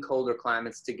people in colder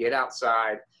climates to get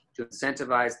outside, to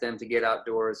incentivize them to get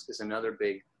outdoors, is another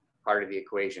big part of the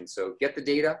equation. So get the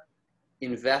data,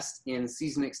 invest in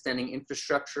season extending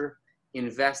infrastructure,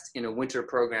 invest in a winter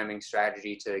programming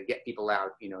strategy to get people out,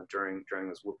 you know, during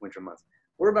those winter months.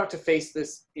 We're about to face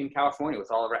this in California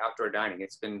with all of our outdoor dining.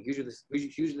 It's been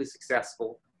hugely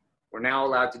successful. We're now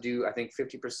allowed to do, I think,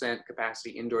 50%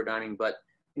 capacity indoor dining, but,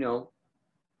 you know,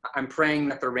 I'm praying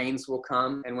that the rains will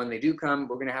come, and when they do come,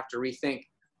 we're going to have to rethink,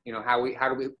 you know, how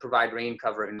do we provide rain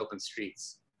cover in open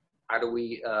streets? How do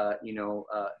we, you know,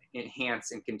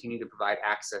 enhance and continue to provide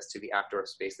access to the outdoor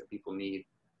space that people need,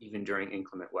 even during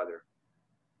inclement weather?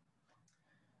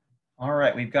 All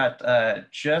right, we've got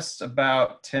just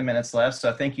about 10 minutes left.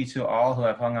 So thank you to all who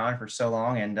have hung on for so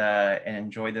long and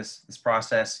enjoyed this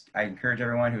process. I encourage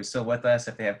everyone who is still with us,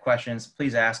 if they have questions,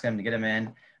 please ask them to get them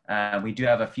in. We do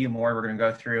have a few more we're going to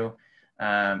go through.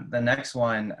 The next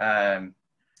one, I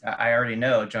already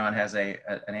know John has an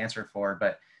answer for,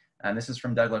 but this is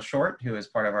from Douglas Short, who is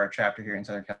part of our chapter here in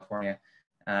Southern California.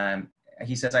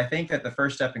 He says, I think that the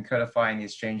first step in codifying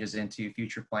these changes into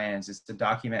future plans is to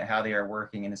document how they are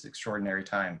working in this extraordinary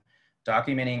time.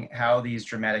 Documenting how these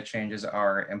dramatic changes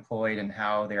are employed and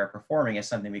how they are performing is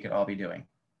something we could all be doing.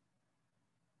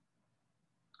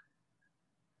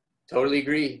 Totally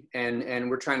agree, and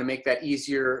we're trying to make that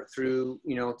easier through,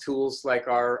 you know, tools like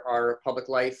our public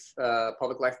life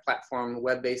platform,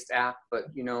 web-based app. But,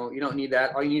 you know, you don't need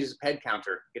that. All you need is a ped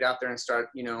counter. Get out there and start,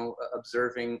 you know,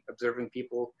 observing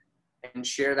people, and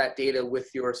share that data with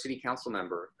your city council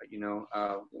member. You know,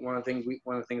 one of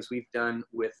the things we've done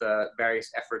with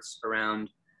various efforts around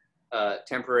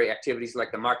temporary activities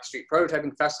like the Market Street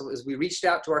Prototyping Festival is we reached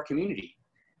out to our community.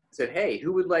 Said, hey,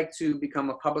 who would like to become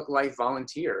a public life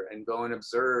volunteer and go and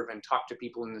observe and talk to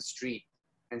people in the street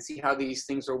and see how these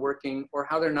things are working or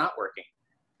how they're not working?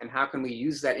 And how can we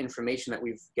use that information that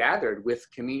we've gathered with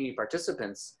community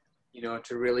participants, you know,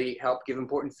 to really help give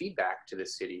important feedback to the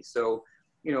city? So,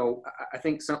 you know, I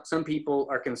think some people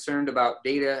are concerned about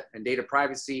data and data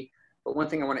privacy, but one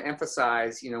thing I want to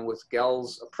emphasize, you know, with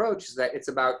Gel's approach is that it's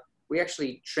about, we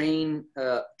actually train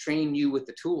you with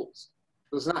the tools.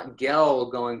 So it's not Gel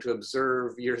going to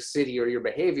observe your city or your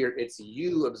behavior, it's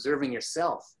you observing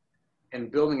yourself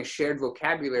and building a shared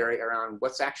vocabulary around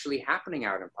what's actually happening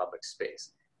out in public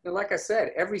space. You know, like I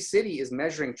said, every city is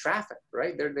measuring traffic,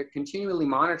 right? They're continually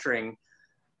monitoring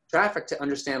traffic to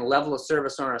understand level of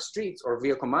service on our streets or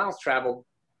vehicle miles traveled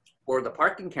or the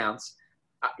parking counts.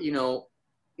 You know,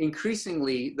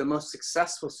 increasingly, the most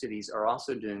successful cities are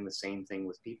also doing the same thing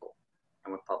with people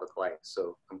and with public life.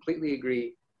 So completely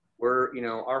agree. We're, you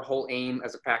know, our whole aim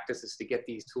as a practice is to get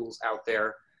these tools out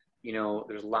there. You know,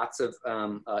 there's lots of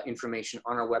information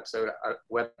on our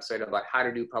website about how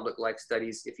to do public life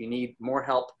studies. If you need more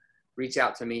help, reach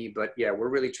out to me. But yeah, we're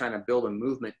really trying to build a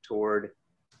movement toward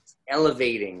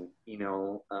elevating, you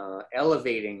know,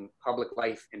 elevating public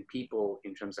life and people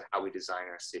in terms of how we design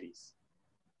our cities.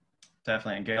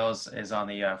 Definitely, and Gail is on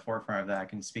the forefront of that. I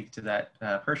can speak to that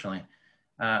personally.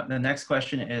 The next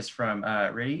question is from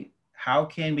Riddhi. How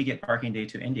can we get Parking Day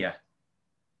to India?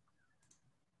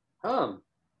 Um,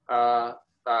 well,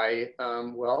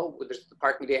 there's the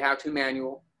parking day how-to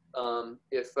manual.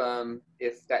 If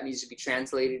that needs to be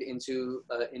translated into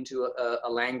a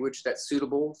language that's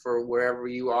suitable for wherever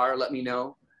you are, let me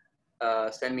know.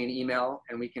 Send me an email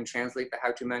and we can translate the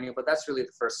how-to manual. But that's really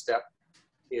the first step,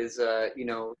 is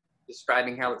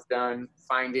describing how it's done,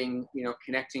 finding,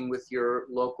 connecting with your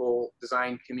local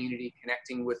design community,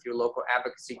 connecting with your local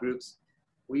advocacy groups.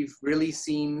 We've really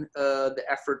seen the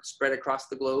effort spread across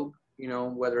the globe,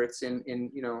 whether it's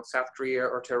in South Korea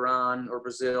or Tehran or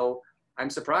Brazil. I'm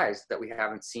surprised that we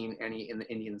haven't seen any in the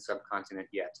Indian subcontinent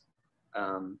yet.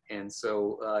 And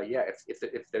so, yeah,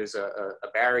 if there's a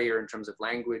barrier in terms of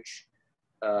language,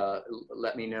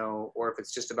 let me know. Or if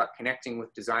it's just about connecting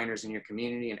with designers in your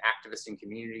community and activists in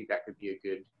community, that could be a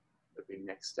good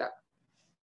next step.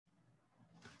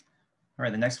 All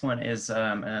right, the next one is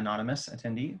an anonymous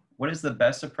attendee. What is the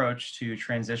best approach to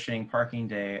transitioning parking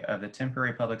day of the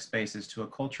temporary public spaces to a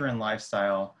culture and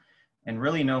lifestyle, and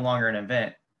really no longer an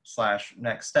event /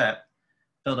 next step?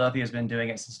 Philadelphia has been doing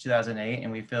it since 2008,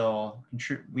 and we feel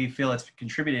it's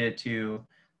contributed to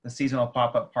the seasonal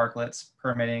pop-up parklets,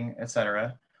 permitting,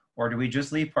 etc. Or do we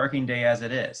just leave parking day as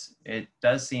it is? It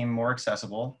does seem more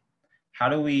accessible. How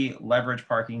do we leverage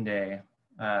parking day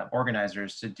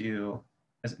organizers to do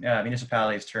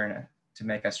municipalities' turn to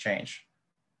make us change?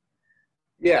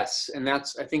 Yes, and I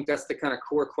think that's the kind of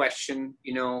core question,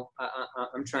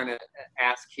 I'm trying to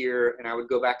ask here, and I would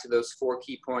go back to those 4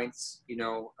 key points.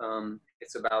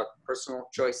 It's about personal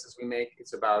choices we make.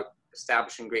 It's about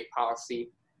establishing great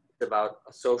policy. It's about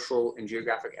a social and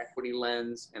geographic equity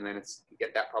lens, and then it's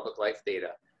get that public life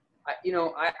data.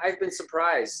 I've been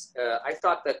surprised. I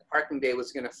thought that parking day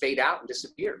was going to fade out and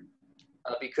disappear.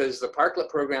 Because the parklet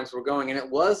programs were going, and it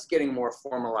was getting more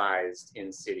formalized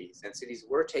in cities, and cities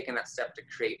were taking that step to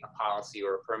create a policy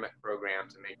or a permit program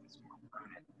to make this more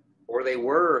permanent, or they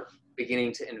were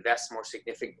beginning to invest more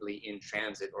significantly in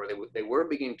transit, or they were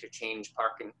beginning to change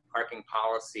parking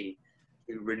policy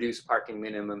to reduce parking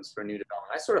minimums for new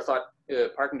development. I sort of thought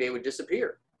parking day would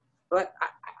disappear, but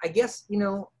I guess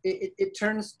it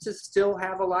turns to still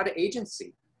have a lot of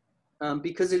agency.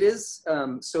 Because it is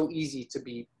so easy to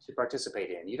participate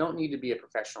in. You don't need to be a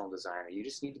professional designer. You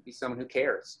just need to be someone who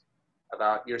cares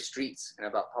about your streets and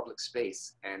about public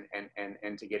space and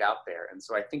to get out there. And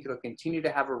so I think it'll continue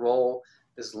to have a role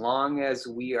as long as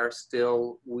we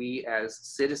as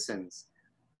citizens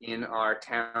in our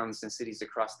towns and cities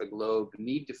across the globe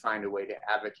need to find a way to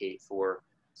advocate for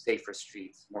safer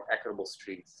streets, more equitable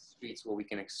streets where we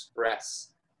can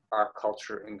express our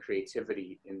culture and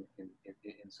creativity in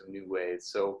some new ways.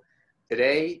 So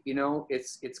today,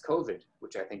 it's COVID,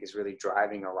 which I think is really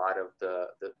driving a lot of the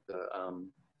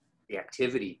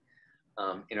activity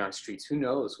in our streets. Who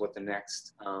knows what the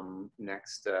next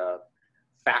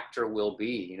factor will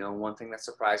be? One thing that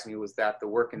surprised me was that the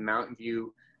work in Mountain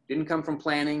View didn't come from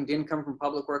planning, didn't come from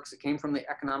public works. It came from the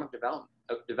economic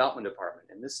development department.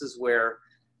 And this is where,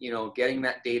 getting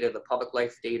that data, the public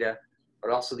life data, but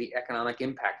also the economic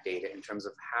impact data in terms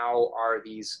of how are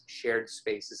these shared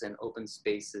spaces and open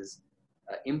spaces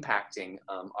impacting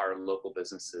our local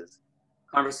businesses.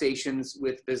 Conversations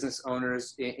with business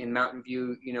owners in Mountain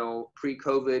View,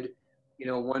 pre-COVID,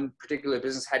 one particular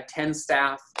business had 10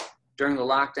 staff. During the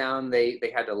lockdown, they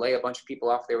had to lay a bunch of people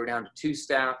off. They were down to 2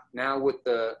 staff. Now with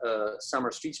the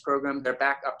Summer Streets program, they're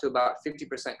back up to about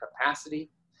 50%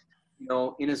 capacity.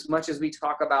 In as much as we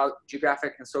talk about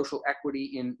geographic and social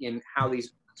equity in how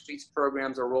these streets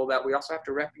programs are rolled out, we also have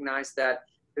to recognize that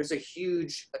there's a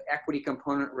huge equity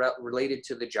component related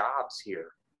to the jobs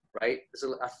here, right? There's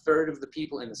a third of the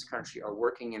people in this country are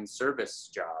working in service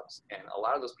jobs, and a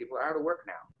lot of those people are out of work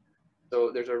now.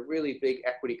 So there's a really big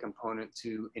equity component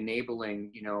to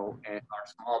enabling, our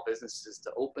small businesses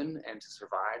to open and to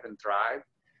survive and thrive.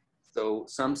 So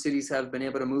some cities have been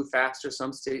able to move faster.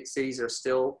 Some cities are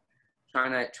still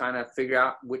trying to figure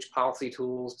out which policy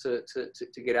tools to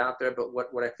get out there. But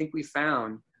what I think we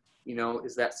found,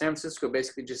 is that San Francisco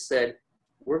basically just said,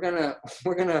 we're gonna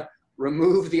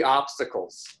remove the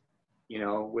obstacles,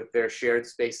 with their shared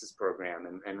spaces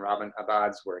program and Robin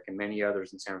Abad's work and many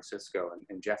others in San Francisco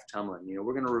and Jeff Tumlin.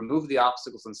 We're gonna remove the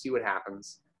obstacles and see what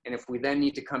happens. And if we then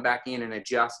need to come back in and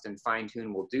adjust and fine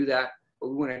tune, we'll do that. But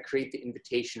we want to create the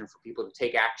invitation for people to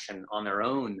take action on their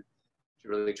own to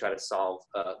really try to solve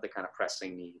the kind of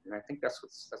pressing need. And I think that's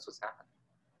what's happened.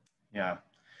 Yeah.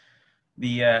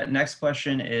 The next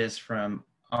question is from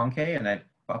Anke, and I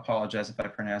apologize if I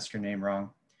pronounced your name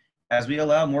wrong. As we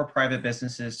allow more private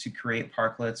businesses to create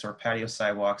parklets or patio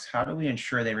sidewalks, how do we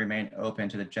ensure they remain open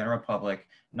to the general public,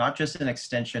 not just an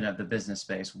extension of the business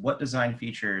space? What design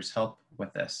features help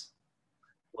with this?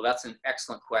 Well, that's an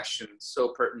excellent question. So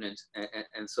pertinent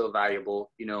and so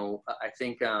valuable. You know, I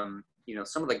think, you know,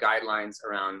 some of the guidelines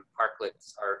around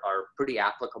parklets are pretty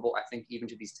applicable, I think, even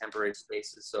to these temporary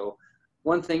spaces. So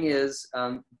one thing is,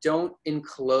 don't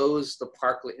enclose the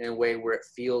parklet in a way where it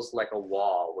feels like a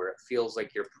wall, where it feels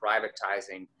like you're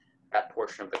privatizing that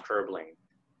portion of the curb lane.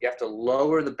 You have to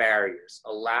lower the barriers,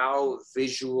 allow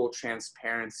visual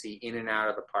transparency in and out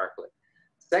of the parklet.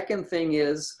 Second thing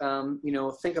is, you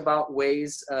know, think about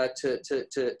ways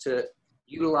to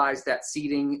utilize that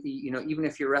seating, you know, even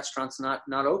if your restaurant's not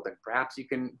open. Perhaps you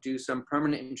can do some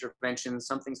permanent interventions,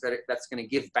 some things that's going to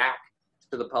give back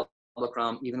to the public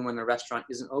realm even when the restaurant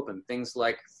isn't open. Things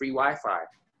like free Wi-Fi,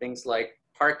 things like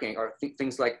parking, or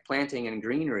things like planting and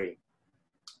greenery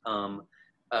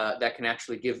that can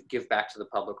actually give back to the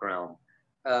public realm.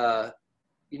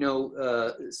 You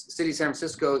know, City of San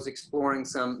Francisco is exploring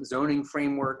some zoning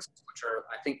frameworks, which are,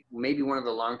 I think, maybe one of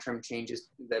the long-term changes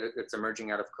that's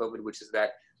emerging out of COVID, which is that,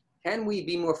 can we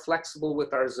be more flexible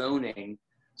with our zoning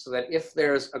so that if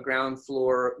there's a ground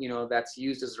floor, you know, that's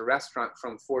used as a restaurant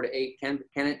from 4 to 8, can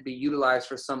it be utilized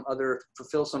for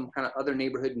fulfill some kind of other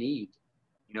neighborhood need,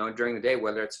 you know, during the day,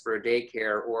 whether it's for a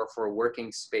daycare or for a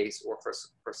working space or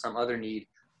for some other need.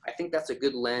 I think that's a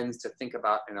good lens to think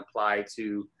about and apply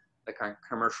to the kind of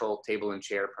commercial table and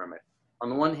chair permit. On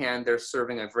the one hand, they're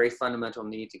serving a very fundamental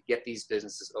need to get these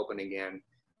businesses open again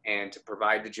and to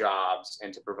provide the jobs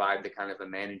and to provide the kind of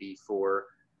amenity for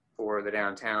the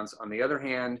downtowns. On the other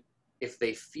hand, if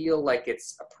they feel like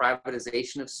it's a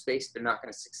privatization of space, they're not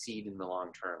going to succeed in the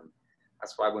long term.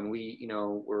 That's why when we, you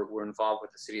know, we're involved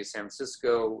with the City of San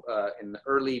Francisco in the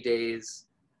early days,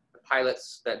 the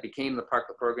pilots that became the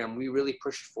parklet program, we really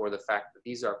pushed for the fact that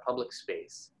these are public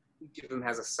space. Each of them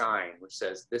has a sign which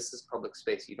says, this is public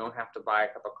space. You don't have to buy a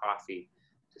cup of coffee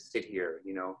to sit here,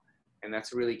 you know, and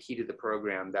that's really key to the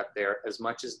program, that they're, as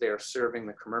much as they're serving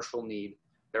the commercial need,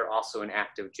 they're also an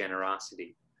act of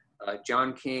generosity.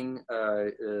 John King,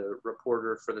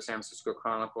 reporter for the San Francisco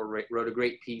Chronicle, wrote a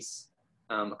great piece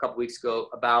a couple weeks ago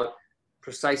about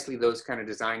precisely those kind of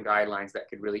design guidelines that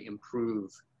could really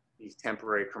improve these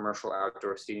temporary commercial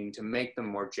outdoor seating to make them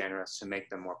more generous, to make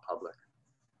them more public.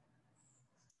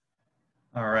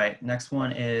 All right, next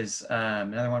one is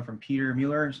another one from Peter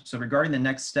Mueller. So regarding the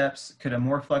next steps, could a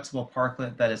more flexible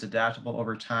parklet that is adaptable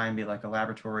over time be like a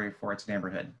laboratory for its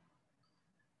neighborhood?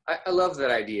 I love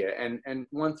that idea. And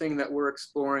one thing that we're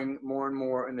exploring more and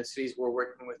more in the cities we're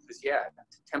working with is, yeah,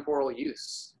 temporal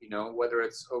use, you know, whether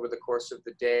it's over the course of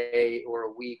the day or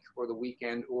a week or the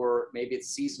weekend, or maybe it's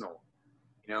seasonal,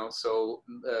 you know. So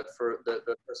for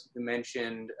the person who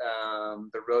mentioned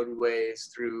the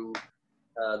roadways through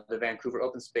the Vancouver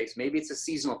open space, maybe it's a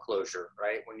seasonal closure,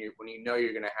 right? When you know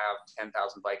you're going to have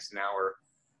 10,000 bikes an hour,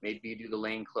 maybe you do the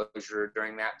lane closure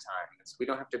during that time. So we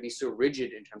don't have to be so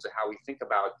rigid in terms of how we think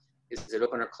about, is it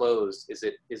open or closed? Is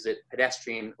it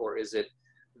pedestrian or is it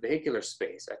vehicular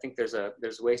space? I think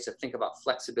there's ways to think about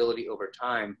flexibility over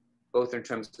time, both in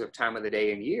terms of time of the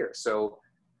day and year. So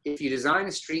if you design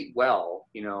a street well,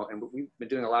 you know, and we've been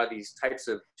doing a lot of these types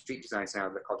of street designs now,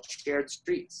 they're called shared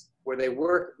streets, where they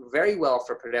work very well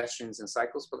for pedestrians and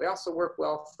cyclists, but they also work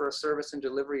well for service and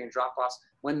delivery and drop-offs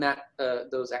when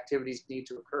those activities need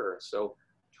to occur. So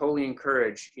totally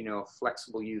encourage, you know,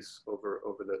 flexible use over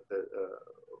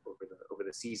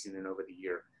the season and over the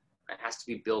year. It has to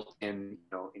be built in, you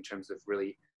know, in terms of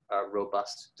really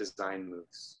robust design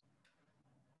moves.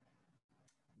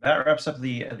 That wraps up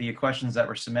the questions that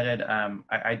were submitted.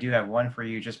 I do have one for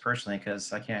you just personally,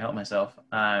 because I can't help myself.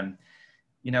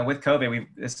 You know, with COVID,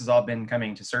 this has all been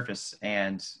coming to surface,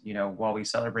 and you know, while we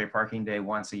celebrate Parking Day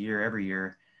once a year, every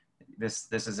year, this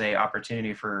is a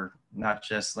opportunity for not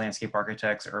just landscape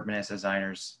architects, urbanist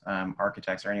designers,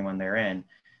 architects, or anyone therein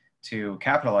to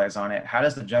capitalize on it. How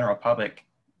does the general public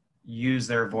use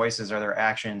their voices or their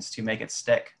actions to make it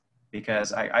stick?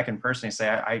 Because I can personally say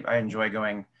I enjoy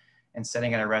going and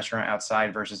sitting in a restaurant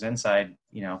outside versus inside,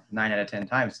 you know, 9 out of 10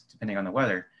 times, depending on the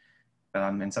weather. But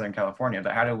I'm in Southern California.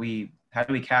 But how do we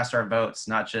cast our votes,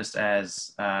 not just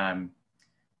as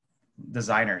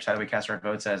designers? How do we cast our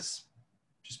votes as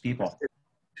just people?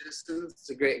 It's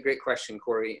a great question,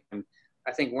 Corey. And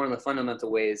I think one of the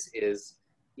fundamental ways is,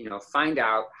 you know, find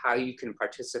out how you can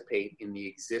participate in the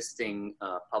existing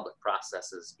public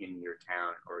processes in your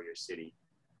town or your city.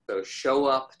 So show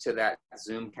up to that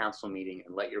Zoom council meeting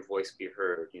and let your voice be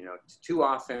heard. You know, too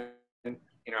often in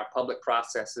our public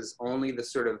processes, only the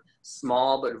sort of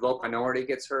small but vocal minority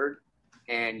gets heard.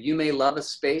 And you may love a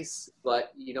space,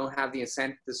 but you don't have the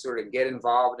incentive to sort of get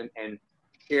involved and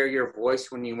share your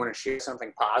voice when you want to share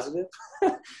something positive.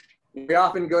 We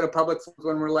often go to public forums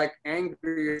when we're like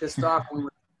angry or pissed off, when we're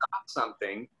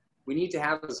something, we need to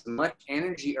have as much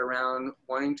energy around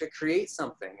wanting to create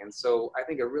something. And so I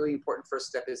think a really important first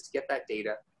step is to get that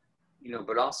data, you know,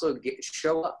 but also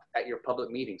show up at your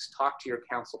public meetings, talk to your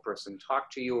council person,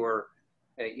 talk to your,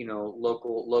 you know,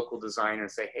 local designer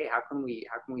and say, hey, how can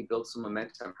we build some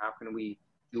momentum? How can we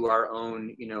do our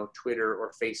own, you know, Twitter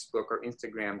or Facebook or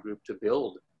Instagram group to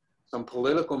build some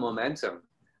political momentum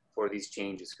for these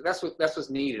changes? Because that's what's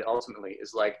needed ultimately,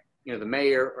 is like, you know, the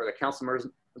mayor or the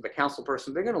council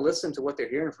person, they're going to listen to what they're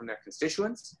hearing from their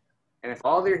constituents. And if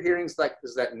all they're hearing is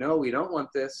that, no, we don't want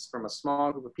this, from a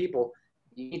small group of people,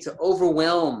 you need to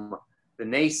overwhelm the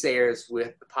naysayers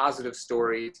with the positive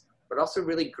stories, but also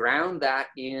really ground that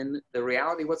in the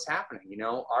reality of what's happening. You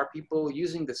know, are people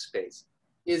using this space?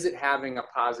 Is it having a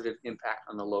positive impact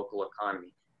on the local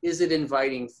economy? Is it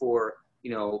inviting for,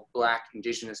 you know, Black,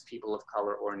 Indigenous people of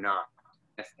color or not?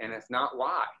 And if not,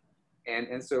 why?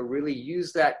 And so really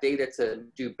use that data to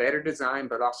do better design,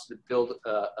 but also to build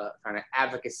a kind of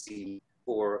advocacy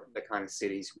for the kind of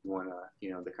cities we want to,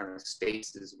 you know, the kind of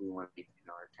spaces we want to be in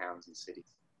our towns and cities.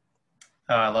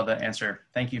 I love that answer.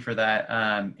 Thank you for that.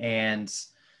 And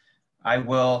I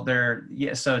will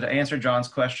so to answer John's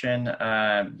question,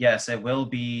 yes, it will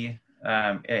be,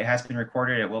 it has been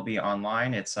recorded. It will be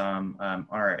online. It's on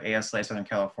our ASLA Southern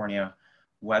California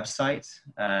website.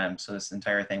 So this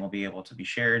entire thing will be able to be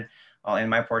shared. I'll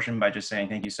end my portion by just saying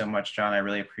thank you so much, John. I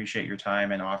really appreciate your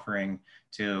time and offering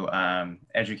to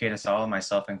educate us all,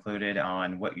 myself included,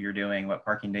 on what you're doing, what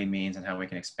Parking Day means, and how we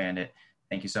can expand it.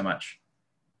 Thank you so much.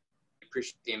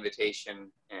 Appreciate the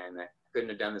invitation, and I couldn't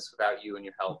have done this without you and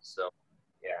your help. So,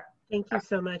 yeah. Thank you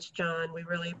so much, John. We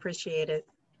really appreciate it.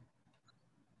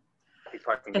 Happy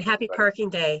Parking Day. And happy Parking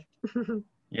Day.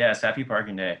 Yes, happy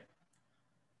Parking Day.